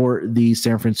here for the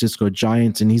San Francisco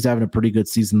Giants, and he's having a pretty good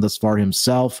season thus far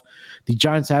himself. The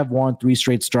Giants have won 3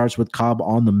 straight starts with Cobb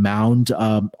on the mound.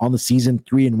 On the season,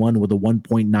 3-1 with a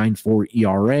 1.94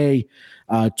 ERA.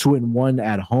 2-1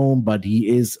 at home, but he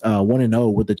is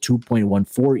 1-0 with a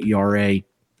 2.14 ERA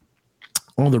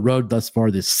on the road thus far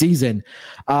this season.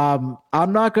 I'm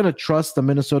not going to trust the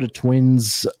Minnesota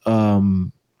Twins bullpen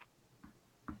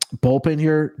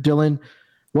here, Dylan.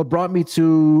 What brought me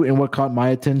to and what caught my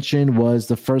attention was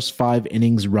the first 5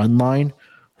 innings run line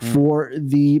for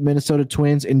the Minnesota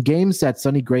Twins. In games that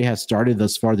Sonny Gray has started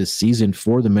thus far this season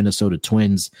for the Minnesota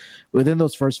Twins, within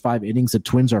those first 5 innings, the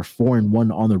Twins are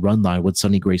 4-1 on the run line with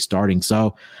Sonny Gray starting.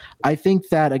 So I think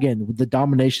that, again, with the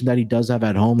domination that he does have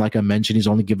at home, like I mentioned, he's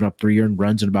only given up 3 earned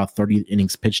runs in about 30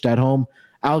 innings pitched at home.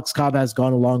 Alex Cobb has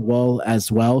gone along well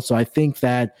as well. So I think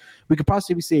that we could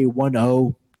possibly see a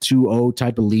 1-0, 2-0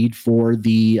 type of lead for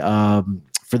the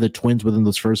Twins within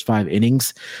those first 5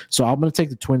 innings. So I'm going to take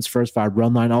the Twins first 5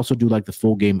 run line. I also do like the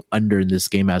full game under in this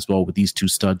game as well with these 2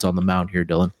 studs on the mound here,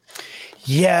 Dylan.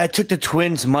 Yeah, I took the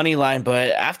Twins money line,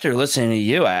 but after listening to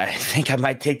you, I think I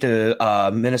might take the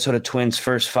Minnesota Twins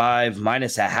first 5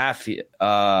 minus a half.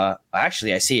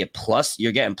 Actually, I see it plus.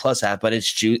 You're getting plus half, but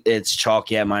it's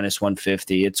chalky at minus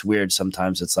 150. It's weird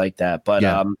sometimes. It's like that, but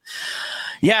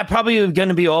yeah, probably going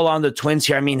to be all on the Twins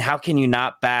here. I mean, how can you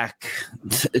not back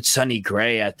Sonny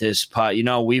Gray at this pot? You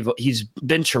know, he's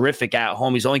been terrific at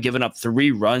home. He's only given up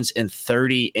 3 runs in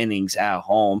 30 innings at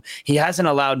home. He hasn't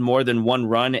allowed more than 1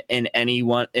 run in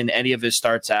any of his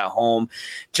starts at home.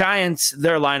 Giants,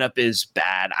 their lineup is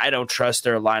bad. I don't trust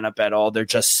their lineup at all. They're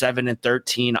just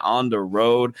 7-13 on the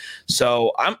road.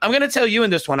 So I'm going to tell you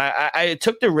in this one. I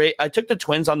took the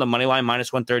Twins on the money line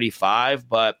minus 135,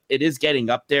 but it is getting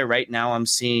up there right now. I'm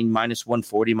seeing minus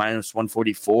 140, minus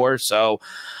 144. So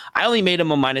I only made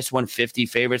them a minus 150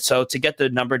 favorite. So to get the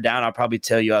number down, I'll probably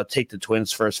tell you I'll take the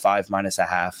Twins first 5 minus a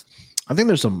half. I think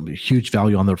there's some huge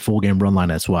value on their full game run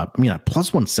line as well. I mean, at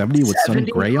plus 170 with Sonny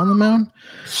Gray on the mound.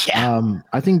 Yeah.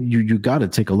 I think you got to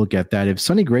take a look at that. If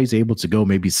Sonny Gray's able to go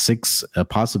maybe 6,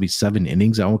 possibly 7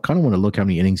 innings, I kind of want to look how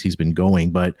many innings he's been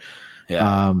going. But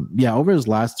over his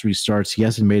last 3 starts, he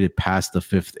hasn't made it past the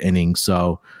 5th inning.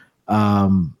 So I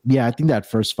think that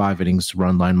first 5 innings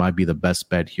run line might be the best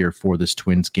bet here for this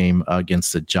Twins game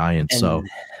against the Giants.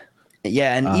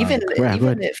 Even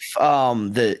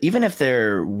if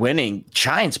they're winning,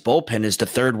 Giants bullpen is the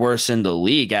 3rd worst in the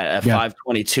league at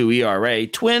 5.22 ERA.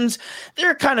 Twins,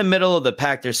 they're kind of middle of the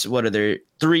pack. They're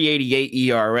 3.88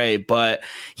 ERA, but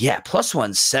plus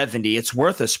 170. It's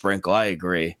worth a sprinkle. I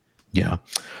agree. Yeah.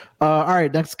 All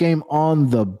right, next game on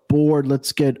the board.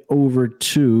 Let's get over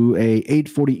to a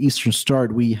 8:40 Eastern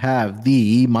start. We have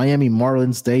the Miami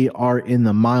Marlins. They are in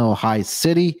the Mile High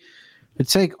City to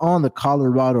take on the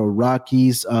Colorado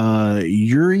Rockies.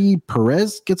 Yuri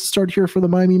Perez gets a start here for the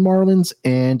Miami Marlins,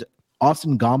 and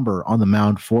Austin Gomber on the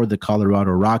mound for the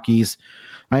Colorado Rockies.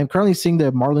 I am currently seeing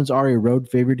the Marlins are a road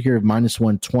favorite here of minus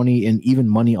 120 and even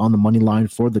money on the money line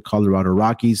for the Colorado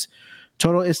Rockies.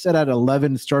 Total is set at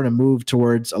 11. It's starting to move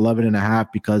towards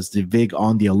 11.5 because the VIG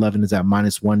on the 11 is at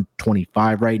minus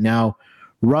 125 right now.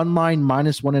 Run line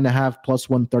minus 1.5 plus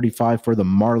 135 for the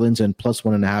Marlins and plus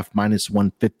 1.5 minus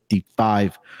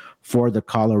 155 for the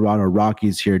Colorado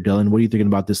Rockies here. Dylan, what are you thinking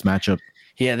about this matchup?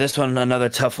 Yeah, this one, another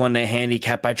tough one to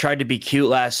handicap. I tried to be cute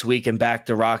last week and backed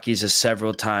the Rockies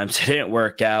several times. It didn't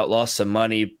work out, lost some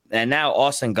money. And now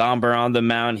Austin Gomber on the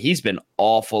mound. He's been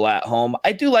awful at home.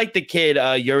 I do like the kid,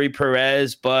 Yuri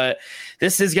Perez, but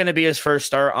this is going to be his first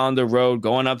start on the road,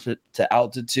 going up to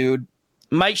altitude.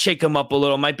 Might shake him up a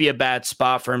little, might be a bad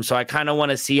spot for him. So I kind of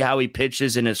want to see how he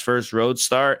pitches in his first road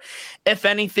start. If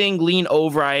anything, lean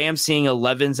over. I am seeing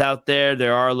 11s out there.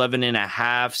 There are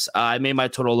 11.5s. I made my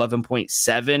total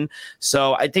 11.7.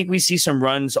 So I think we see some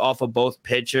runs off of both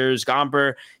pitchers.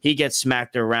 Gomber, he gets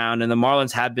smacked around, and the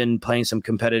Marlins have been playing some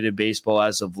competitive baseball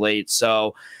as of late.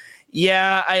 So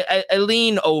Yeah, I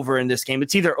lean over in this game.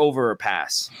 It's either over or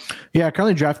pass. Yeah,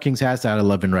 currently DraftKings has that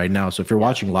 11 right now. So if you're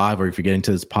watching live or if you're getting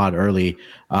to this pod early,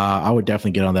 I would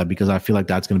definitely get on that because I feel like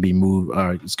that's going to be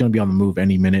it's going to be on the move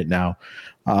any minute now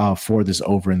for this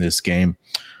over in this game.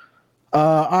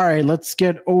 All right, let's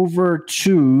get over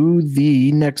to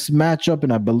the next matchup,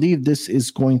 and I believe this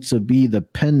is going to be the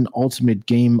penultimate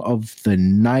game of the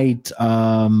night.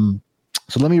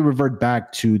 So let me revert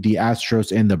back to the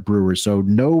Astros and the Brewers. So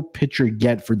no pitcher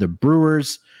yet for the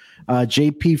Brewers.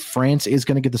 JP France is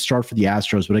going to get the start for the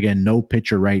Astros, but again, no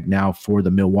pitcher right now for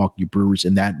the Milwaukee Brewers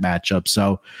in that matchup.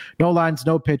 So no lines,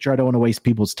 no pitcher. I don't want to waste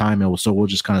people's time, so we'll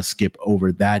just kind of skip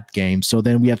over that game. So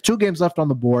then we have 2 games left on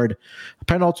the board.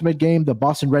 Penultimate game, the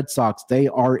Boston Red Sox. They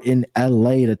are in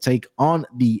LA to take on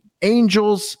the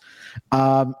Angels.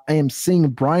 I am seeing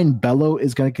Brian Bello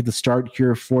is going to get the start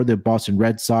here for the Boston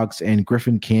Red Sox, and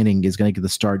Griffin Canning is going to get the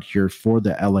start here for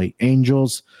the LA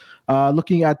Angels.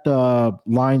 Looking at the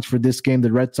lines for this game,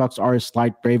 the Red Sox are a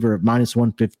slight favor of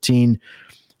 -115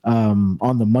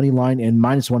 on the money line and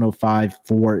 -105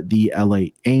 for the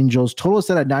LA Angels. Total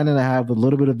set at 9.5, a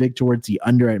little bit of vig towards the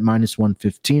under at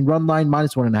 -115. Run line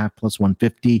 -1.5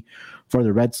 +150 for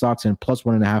the Red Sox and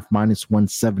 +1.5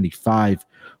 -175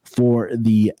 for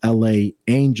the LA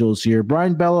Angels here.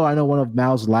 Brian Bello, I know one of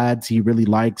Mal's lads he really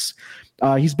likes.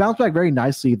 He's bounced back very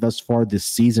nicely thus far this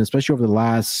season, especially over the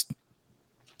last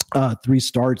 3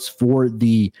 starts for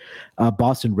the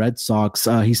Boston Red Sox.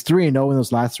 He's 3-0 in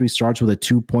those last 3 starts with a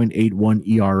 2.81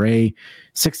 ERA,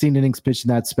 16 innings pitched in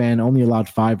that span, only allowed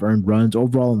 5 earned runs.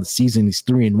 Overall in the season, he's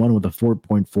 3-1 with a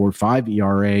 4.45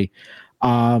 ERA.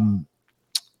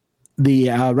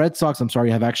 The Red Sox,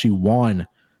 have actually won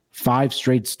 5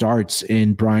 straight starts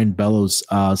in Brian Bello's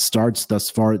starts thus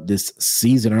far this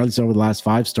season, or at least over the last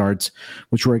 5 starts,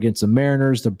 which were against the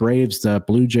Mariners, the Braves, the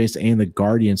Blue Jays, and the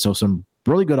Guardians. So some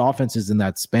really good offenses in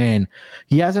that span.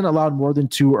 He hasn't allowed more than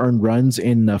 2 earned runs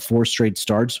in 4 straight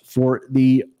starts for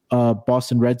the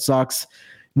Boston Red Sox.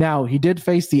 Now, he did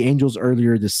face the Angels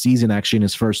earlier this season, actually, in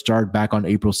his first start back on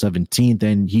April 17th,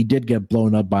 and he did get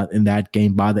blown up in that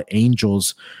game by the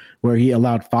Angels, where he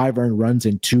allowed 5 earned runs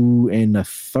and 2 and a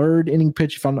third inning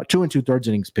pitch, 2 and 2/3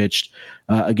 innings pitched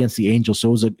against the Angels.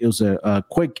 So it was a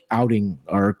quick outing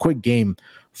or a quick game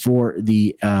for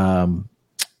the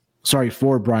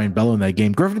for Brian Bello in that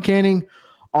game. Griffin Canning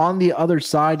on the other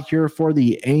side here for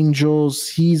the Angels.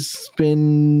 He's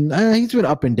been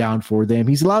up and down for them.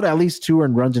 He's allowed at least 2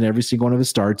 earned runs in every single one of his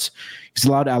starts. He's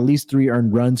allowed at least 3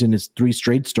 earned runs in his 3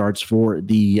 straight starts for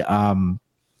the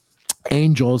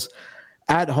Angels.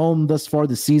 At home thus far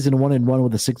this season, 1-1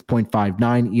 with a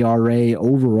 6.59 ERA.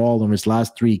 Overall, in his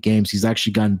last 3 games, he's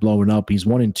actually gotten blown up. He's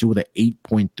 1-2 with an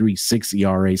 8.36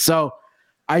 ERA. So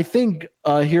I think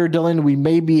here, Dylan, we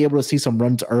may be able to see some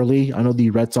runs early. I know the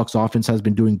Red Sox offense has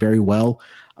been doing very well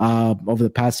over the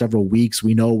past several weeks.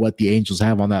 We know what the Angels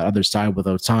have on that other side with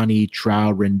Ohtani,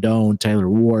 Trout, Rendon, Taylor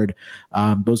Ward.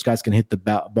 Those guys can hit the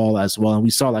ball as well. And we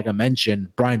saw, like I mentioned,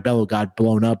 Brian Bello got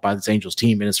blown up by this Angels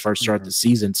team in his first start of the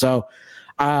season. So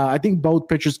I think both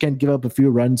pitchers can give up a few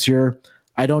runs here.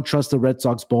 I don't trust the Red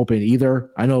Sox bullpen either.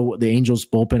 I know the Angels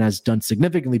bullpen has done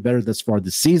significantly better thus far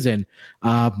this season.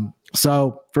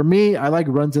 So for me, I like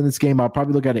runs in this game. I'll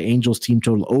probably look at an Angels team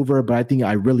total over, but I think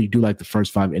I really do like the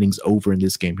first 5 innings over in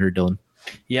this game here, Dylan.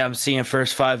 Yeah, I'm seeing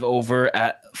first 5 over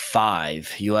at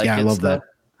 5. You like it? Yeah, I love that.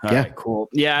 All right, cool.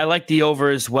 Yeah, I like the over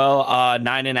as well.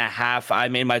 9.5. I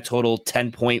made my total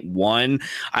 10.1.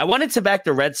 I wanted to back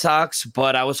the Red Sox,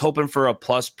 but I was hoping for a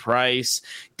plus price.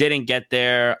 Didn't get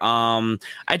there.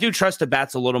 I do trust the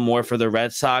bats a little more for the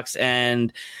Red Sox,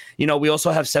 and we also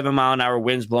have 7-mile-an-hour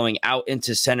winds blowing out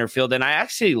into center field. And I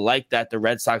actually like that the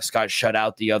Red Sox got shut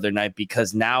out the other night,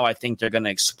 because now I think they're going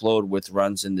to explode with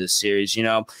runs in this series.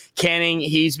 Canning,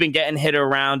 he's been getting hit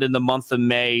around in the month of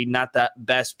May, not the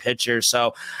best pitcher.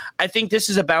 So I think this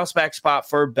is a bounce back spot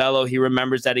for Bello. He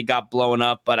remembers that he got blown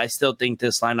up, but I still think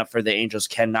this lineup for the Angels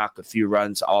can knock a few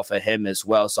runs off of him as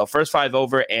well. So first 5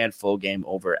 over and full game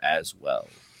over as well.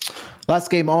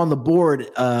 Last game on the board,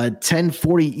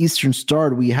 10:40 Eastern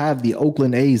start. We have the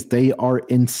Oakland A's. They are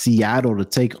in Seattle to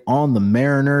take on the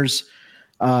Mariners.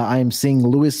 I am seeing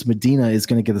Luis Medina is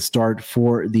going to get the start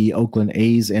for the Oakland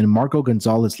A's, and Marco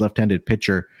Gonzalez, left-handed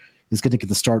pitcher, is going to get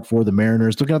the start for the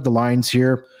Mariners. Looking at the lines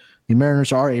here, the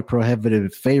Mariners are a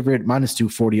prohibitive favorite,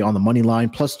 -240 on the money line,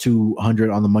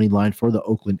 +200 on the money line for the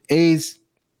Oakland A's.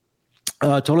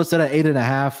 Total set at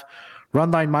 8.5. Run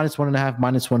line -1.5,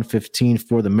 -115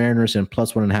 for the Mariners, and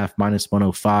 +1.5,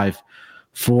 -105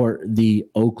 for the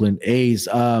Oakland A's.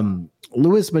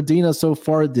 Luis Medina so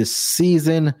far this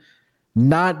season,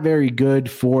 Not very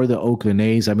good for the Oakland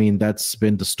A's. I mean, that's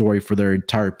been the story for their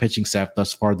entire pitching staff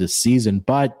thus far this season.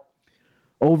 But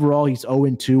overall, he's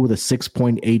 0-2 with a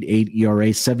 6.88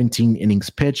 ERA, 17 innings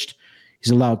pitched.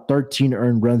 He's allowed 13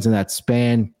 earned runs in that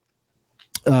span.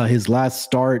 His last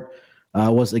start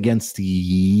was against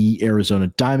the Arizona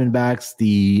Diamondbacks.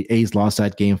 The A's lost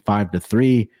that game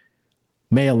 5-3.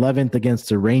 May 11th against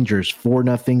the Rangers,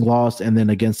 4-0 loss, and then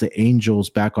against the Angels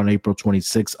back on April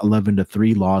 26th,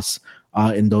 11-3 loss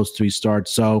in those three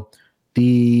starts. So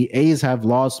the A's have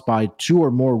lost by 2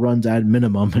 or more runs at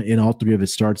minimum in all three of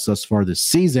his starts thus far this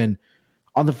season.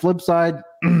 On the flip side,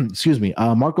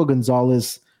 Marco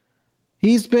Gonzalez,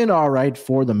 he's been all right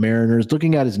for the Mariners.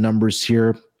 Looking at his numbers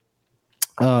here,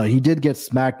 he did get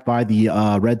smacked by the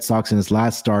Red Sox in his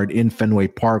last start in Fenway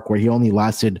Park, where he only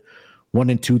lasted 1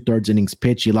 2/3 innings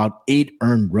pitch. He allowed 8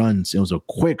 earned runs. It was a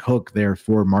quick hook there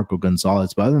for Marco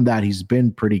Gonzalez. But other than that, he's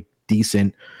been pretty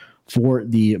decent for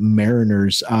the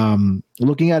Mariners.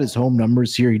 Looking at his home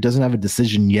numbers here, he doesn't have a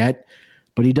decision yet,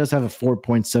 but he does have a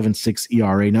 4.76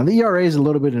 ERA. Now, the ERA is a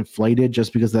little bit inflated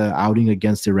just because of the outing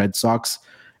against the Red Sox.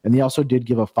 And he also did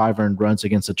give up 5 earned runs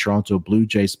against the Toronto Blue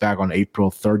Jays back on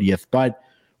April 30th. But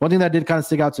one thing that did kind of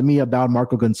stick out to me about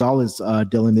Marco Gonzalez,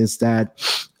 Dylan, is that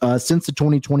since the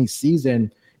 2020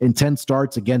 season, in 10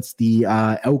 starts against the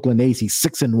Oakland A's, he's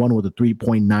 6-1 with a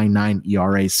 3.99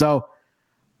 ERA. So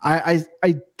I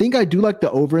think I do like the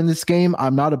over in this game.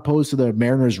 I'm not opposed to the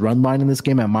Mariners run line in this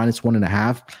game at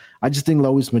 -1.5. I just think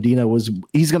Luis Medina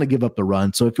he's going to give up the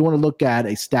run. So if you want to look at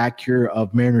a stack here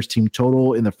of Mariners team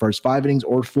total in the first 5 innings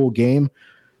or full game,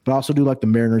 but I also do like the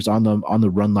Mariners on the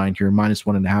run line here,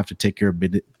 -1.5 to take care of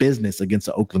business against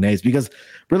the Oakland A's, because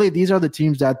really these are the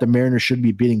teams that the Mariners should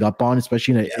be beating up on,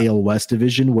 especially in an AL West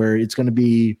division where it's going to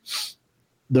be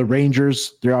the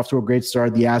Rangers. They're off to a great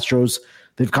start. The Astros,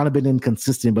 they've kind of been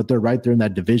inconsistent, but they're right there in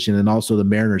that division. And also the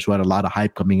Mariners, who had a lot of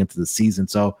hype coming into the season.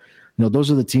 So,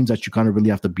 those are the teams that you kind of really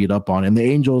have to beat up on. And the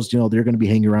Angels, they're going to be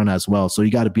hanging around as well. So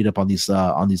you got to beat up on these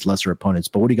lesser opponents.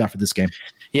 But what do you got for this game?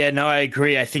 Yeah, no, I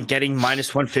agree. I think getting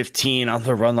 -115 on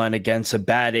the run line against a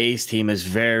bad A's team is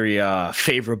very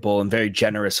favorable and very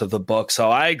generous of the book. So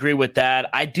I agree with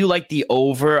that. I do like the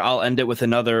over. I'll end it with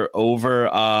another over.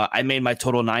 I made my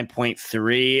total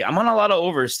 9.3. I'm on a lot of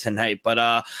overs tonight, but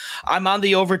I'm on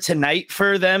the over tonight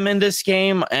for them in this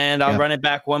game. And I'll run it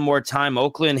back one more time.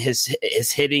 Oakland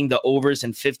is hitting the overs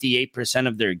in 58%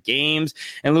 of their games.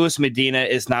 And Luis Medina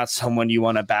is not someone you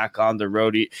want to back on the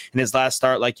road. In his last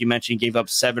start, like you mentioned, gave up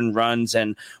 7 runs.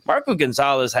 And Marco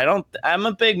Gonzalez, I'm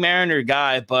a big Mariner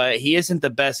guy, but he isn't the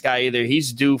best guy either.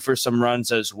 He's due for some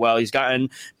runs as well. He's gotten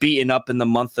beaten up in the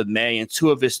month of May, and 2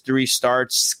 of his 3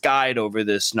 starts skied over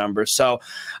this number. So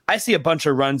I see a bunch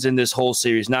of runs in this whole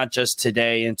series, not just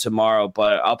today and tomorrow,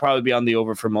 but I'll probably be on the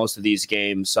over for most of these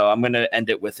games. So I'm going to end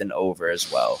it with an over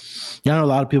as well. Yeah, I know a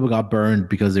lot of people got burned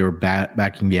because they were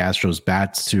backing the Astros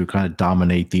bats to kind of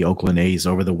dominate the Oakland A's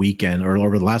over the weekend, or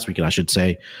over the last weekend, I should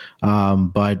say.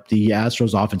 But the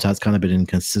Astros offense has kind of been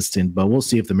inconsistent, but we'll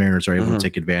see if the Mariners are able to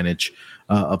take advantage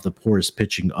of the poorest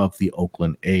pitching of the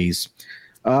Oakland A's.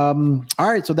 All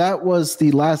right, so that was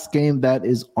the last game that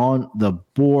is on the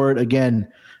board. Again,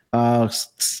 I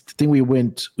think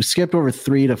we skipped over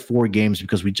 3 to 4 games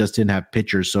because we just didn't have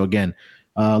pitchers. So again,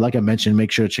 like I mentioned,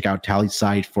 make sure to check out Tally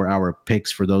Site for our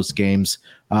picks for those games.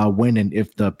 When and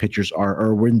if the pitchers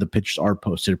when the pitchers are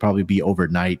posted, it'll probably be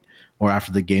overnight or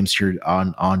after the games here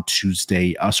on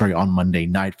Monday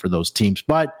night for those teams.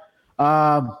 But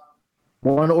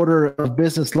one order of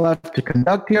business left to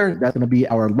conduct here. That's going to be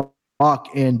our lock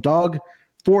and dog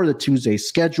for the Tuesday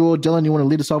schedule. Dylan, you want to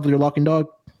lead us off with your lock and dog?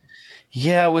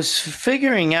 Yeah, I was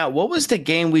figuring out what was the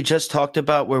game we just talked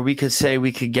about where we could say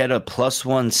we could get a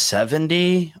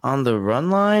 +170 on the run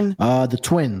line? The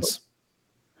Twins.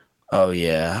 Oh,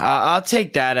 yeah. I'll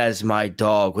take that as my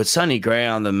dog with Sonny Gray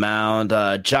on the mound.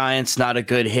 Giants, not a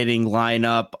good hitting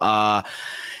lineup.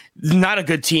 Not a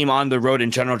good team on the road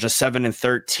in general, just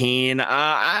 7-13.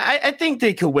 I think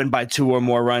they could win by 2 or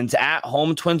more runs at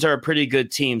home. Twins are a pretty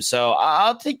good team, so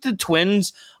I'll take the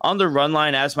Twins on the run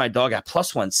line as my dog at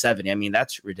 +170. I mean,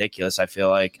 that's ridiculous, I feel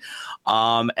like.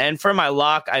 And for my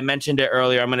lock, I mentioned it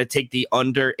earlier, I'm going to take the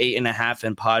under 8.5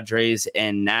 in Padres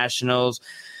and Nationals.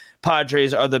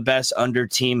 Padres are the best under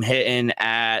team, hitting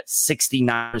at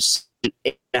 69%.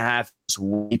 8.5 is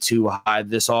way too high.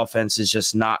 This offense is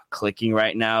just not clicking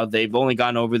right now. They've only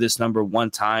gone over this number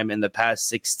 1 time in the past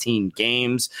 16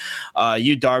 games.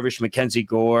 Darvish, Mackenzie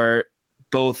Gore,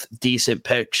 both decent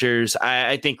pictures.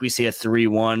 I think we see a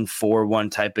 3-1, 4-1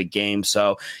 type of game.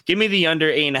 So give me the under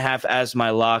 8.5 as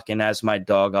my lock, and as my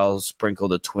dog, I'll sprinkle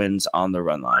the Twins on the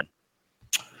run line.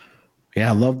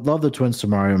 Yeah, love the Twins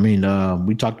tomorrow. I mean,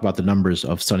 we talked about the numbers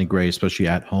of Sonny Gray, especially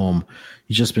at home.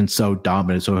 He's just been so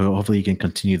dominant. So hopefully he can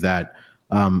continue that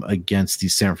against the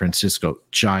San Francisco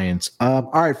Giants.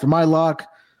 All right, for my lock,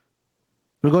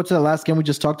 we'll go to the last game we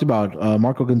just talked about.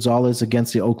 Marco Gonzalez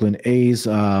against the Oakland A's.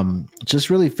 Just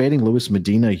really fading Luis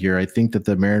Medina here. I think that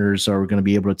the Mariners are going to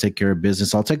be able to take care of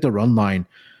business. I'll take the run line.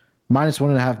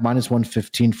 -1.5,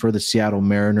 -115 for the Seattle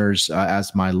Mariners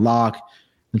as my lock.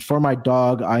 And for my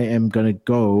dog, I am going to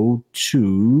go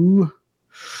to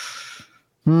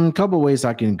a couple of ways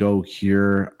I can go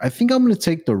here. I think I'm going to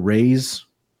take the Rays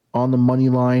on the money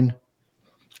line,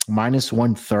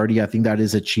 -130. I think that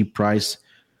is a cheap price.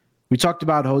 We talked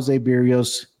about Jose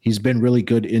Berrios. He's been really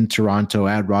good in Toronto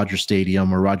at Rogers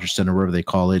Stadium or Rogers Center, wherever they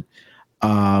call it.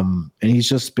 And he's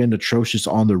just been atrocious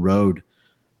on the road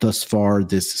thus far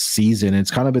this season. It's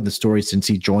kind of been the story since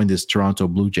he joined this Toronto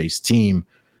Blue Jays team,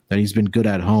 that he's been good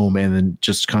at home and then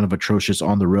just kind of atrocious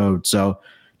on the road. So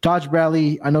Dodge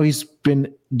Bradley, I know he's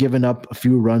been giving up a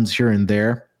few runs here and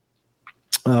there,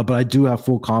 but I do have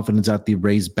full confidence that the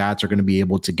Rays bats are going to be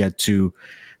able to get to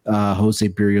Jose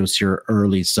Berrios here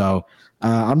early. So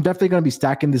I'm definitely going to be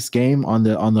stacking this game on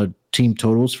the team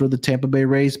totals for the Tampa Bay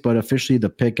Rays, but officially the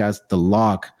pick as the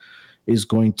lock is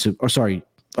going to,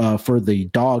 for the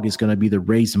dog is going to be the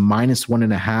Rays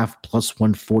 -1.5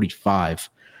 +145.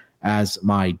 As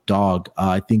my dog.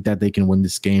 I think that they can win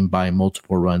this game by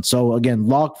multiple runs. So again,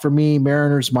 lock for me,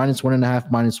 Mariners -1.5,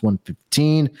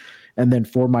 -115. And then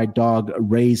for my dog,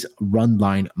 Rays run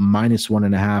line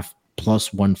 -1.5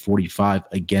 +145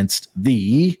 against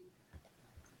the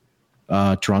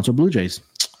Toronto Blue Jays.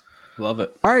 Love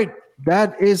it. All right.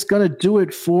 That is going to do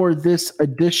it for this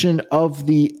edition of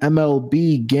the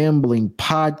MLB Gambling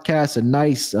Podcast. A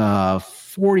nice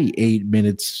 48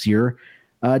 minutes here.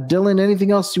 Dylan, anything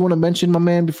else you want to mention, my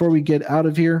man, before we get out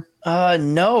of here?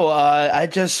 No, I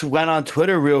just went on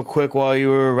Twitter real quick while you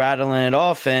were rattling it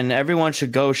off, and everyone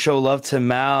should go show love to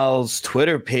Mal's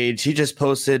Twitter page. He just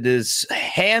posted this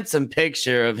handsome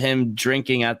picture of him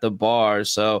drinking at the bar.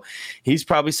 So he's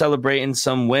probably celebrating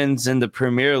some wins in the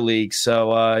Premier League.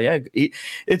 So,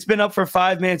 it's been up for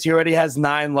 5 minutes. He already has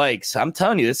 9 likes. I'm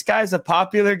telling you, this guy's a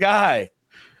popular guy.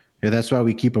 Yeah, that's why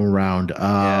we keep them around.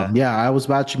 Yeah, I was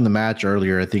watching the match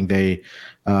earlier. I think they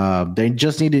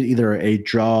just needed either a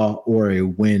draw or a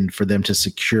win for them to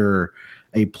secure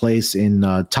a place in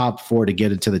top 4 to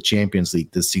get into the Champions League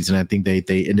this season. I think they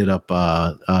ended up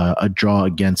a draw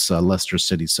against Leicester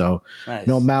City. So, nice.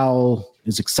 Mal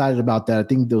is excited about that. I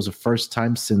think there was the first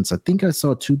time since I think I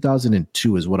saw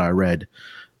 2002 is what I read.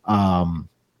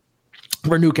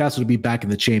 For Newcastle to be back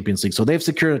in the Champions League. So they've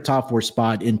secured a top 4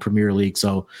 spot in Premier League.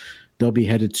 So they'll be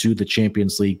headed to the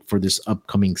Champions League for this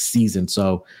upcoming season.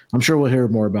 So I'm sure we'll hear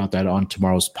more about that on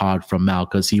tomorrow's pod from Mal,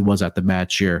 because he was at the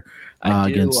match here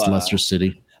against Leicester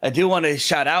City. I do want to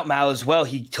shout out Mal as well.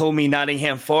 He told me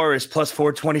Nottingham Forest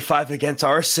 +425 against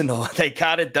Arsenal. They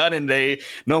got it done, and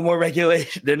no more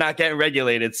regulation. They're not getting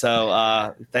regulated.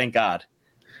 So thank God.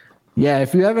 Yeah,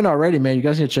 if you haven't already, man, you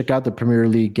guys need to check out the Premier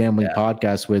League Gambling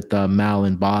Podcast with Mal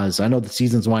and Boz. I know the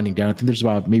season's winding down. I think there's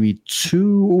about maybe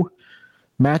 2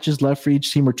 matches left for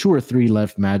each team, or 2 or 3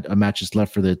 matches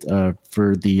left for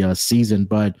the season.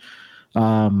 But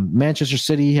Manchester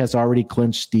City has already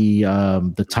clinched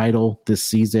the title this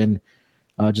season.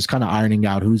 Just kind of ironing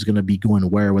out who's going to be going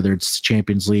where, whether it's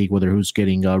Champions League, whether who's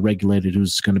getting regulated,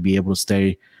 who's going to be able to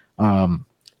stay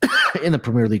in the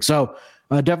Premier League. So.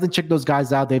 Definitely check those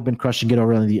guys out. They've been crushing it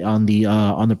over on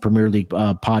the Premier League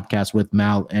podcast with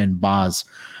Mal and Boz.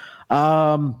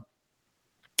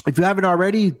 If you haven't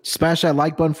already, smash that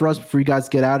like button for us before you guys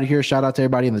get out of here. Shout out to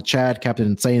everybody in the chat,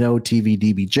 Captain Insano,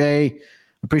 TVDBJ.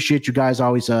 Appreciate you guys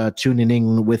always tuning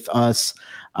in with us.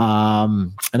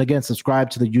 And again, subscribe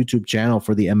to the YouTube channel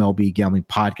for the MLB Gambling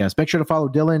Podcast. Make sure to follow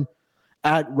Dylan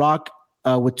at Rock.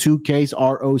 With 2 Ks,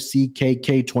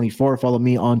 ROCKK24. Follow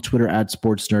me on Twitter at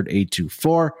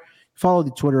SportsNerd824. Follow the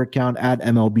Twitter account at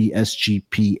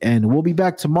MLBSGPN. We'll be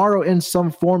back tomorrow in some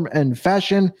form and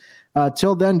fashion.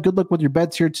 Till then, good luck with your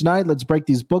bets here tonight. Let's break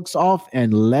these books off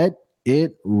and let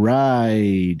it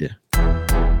ride.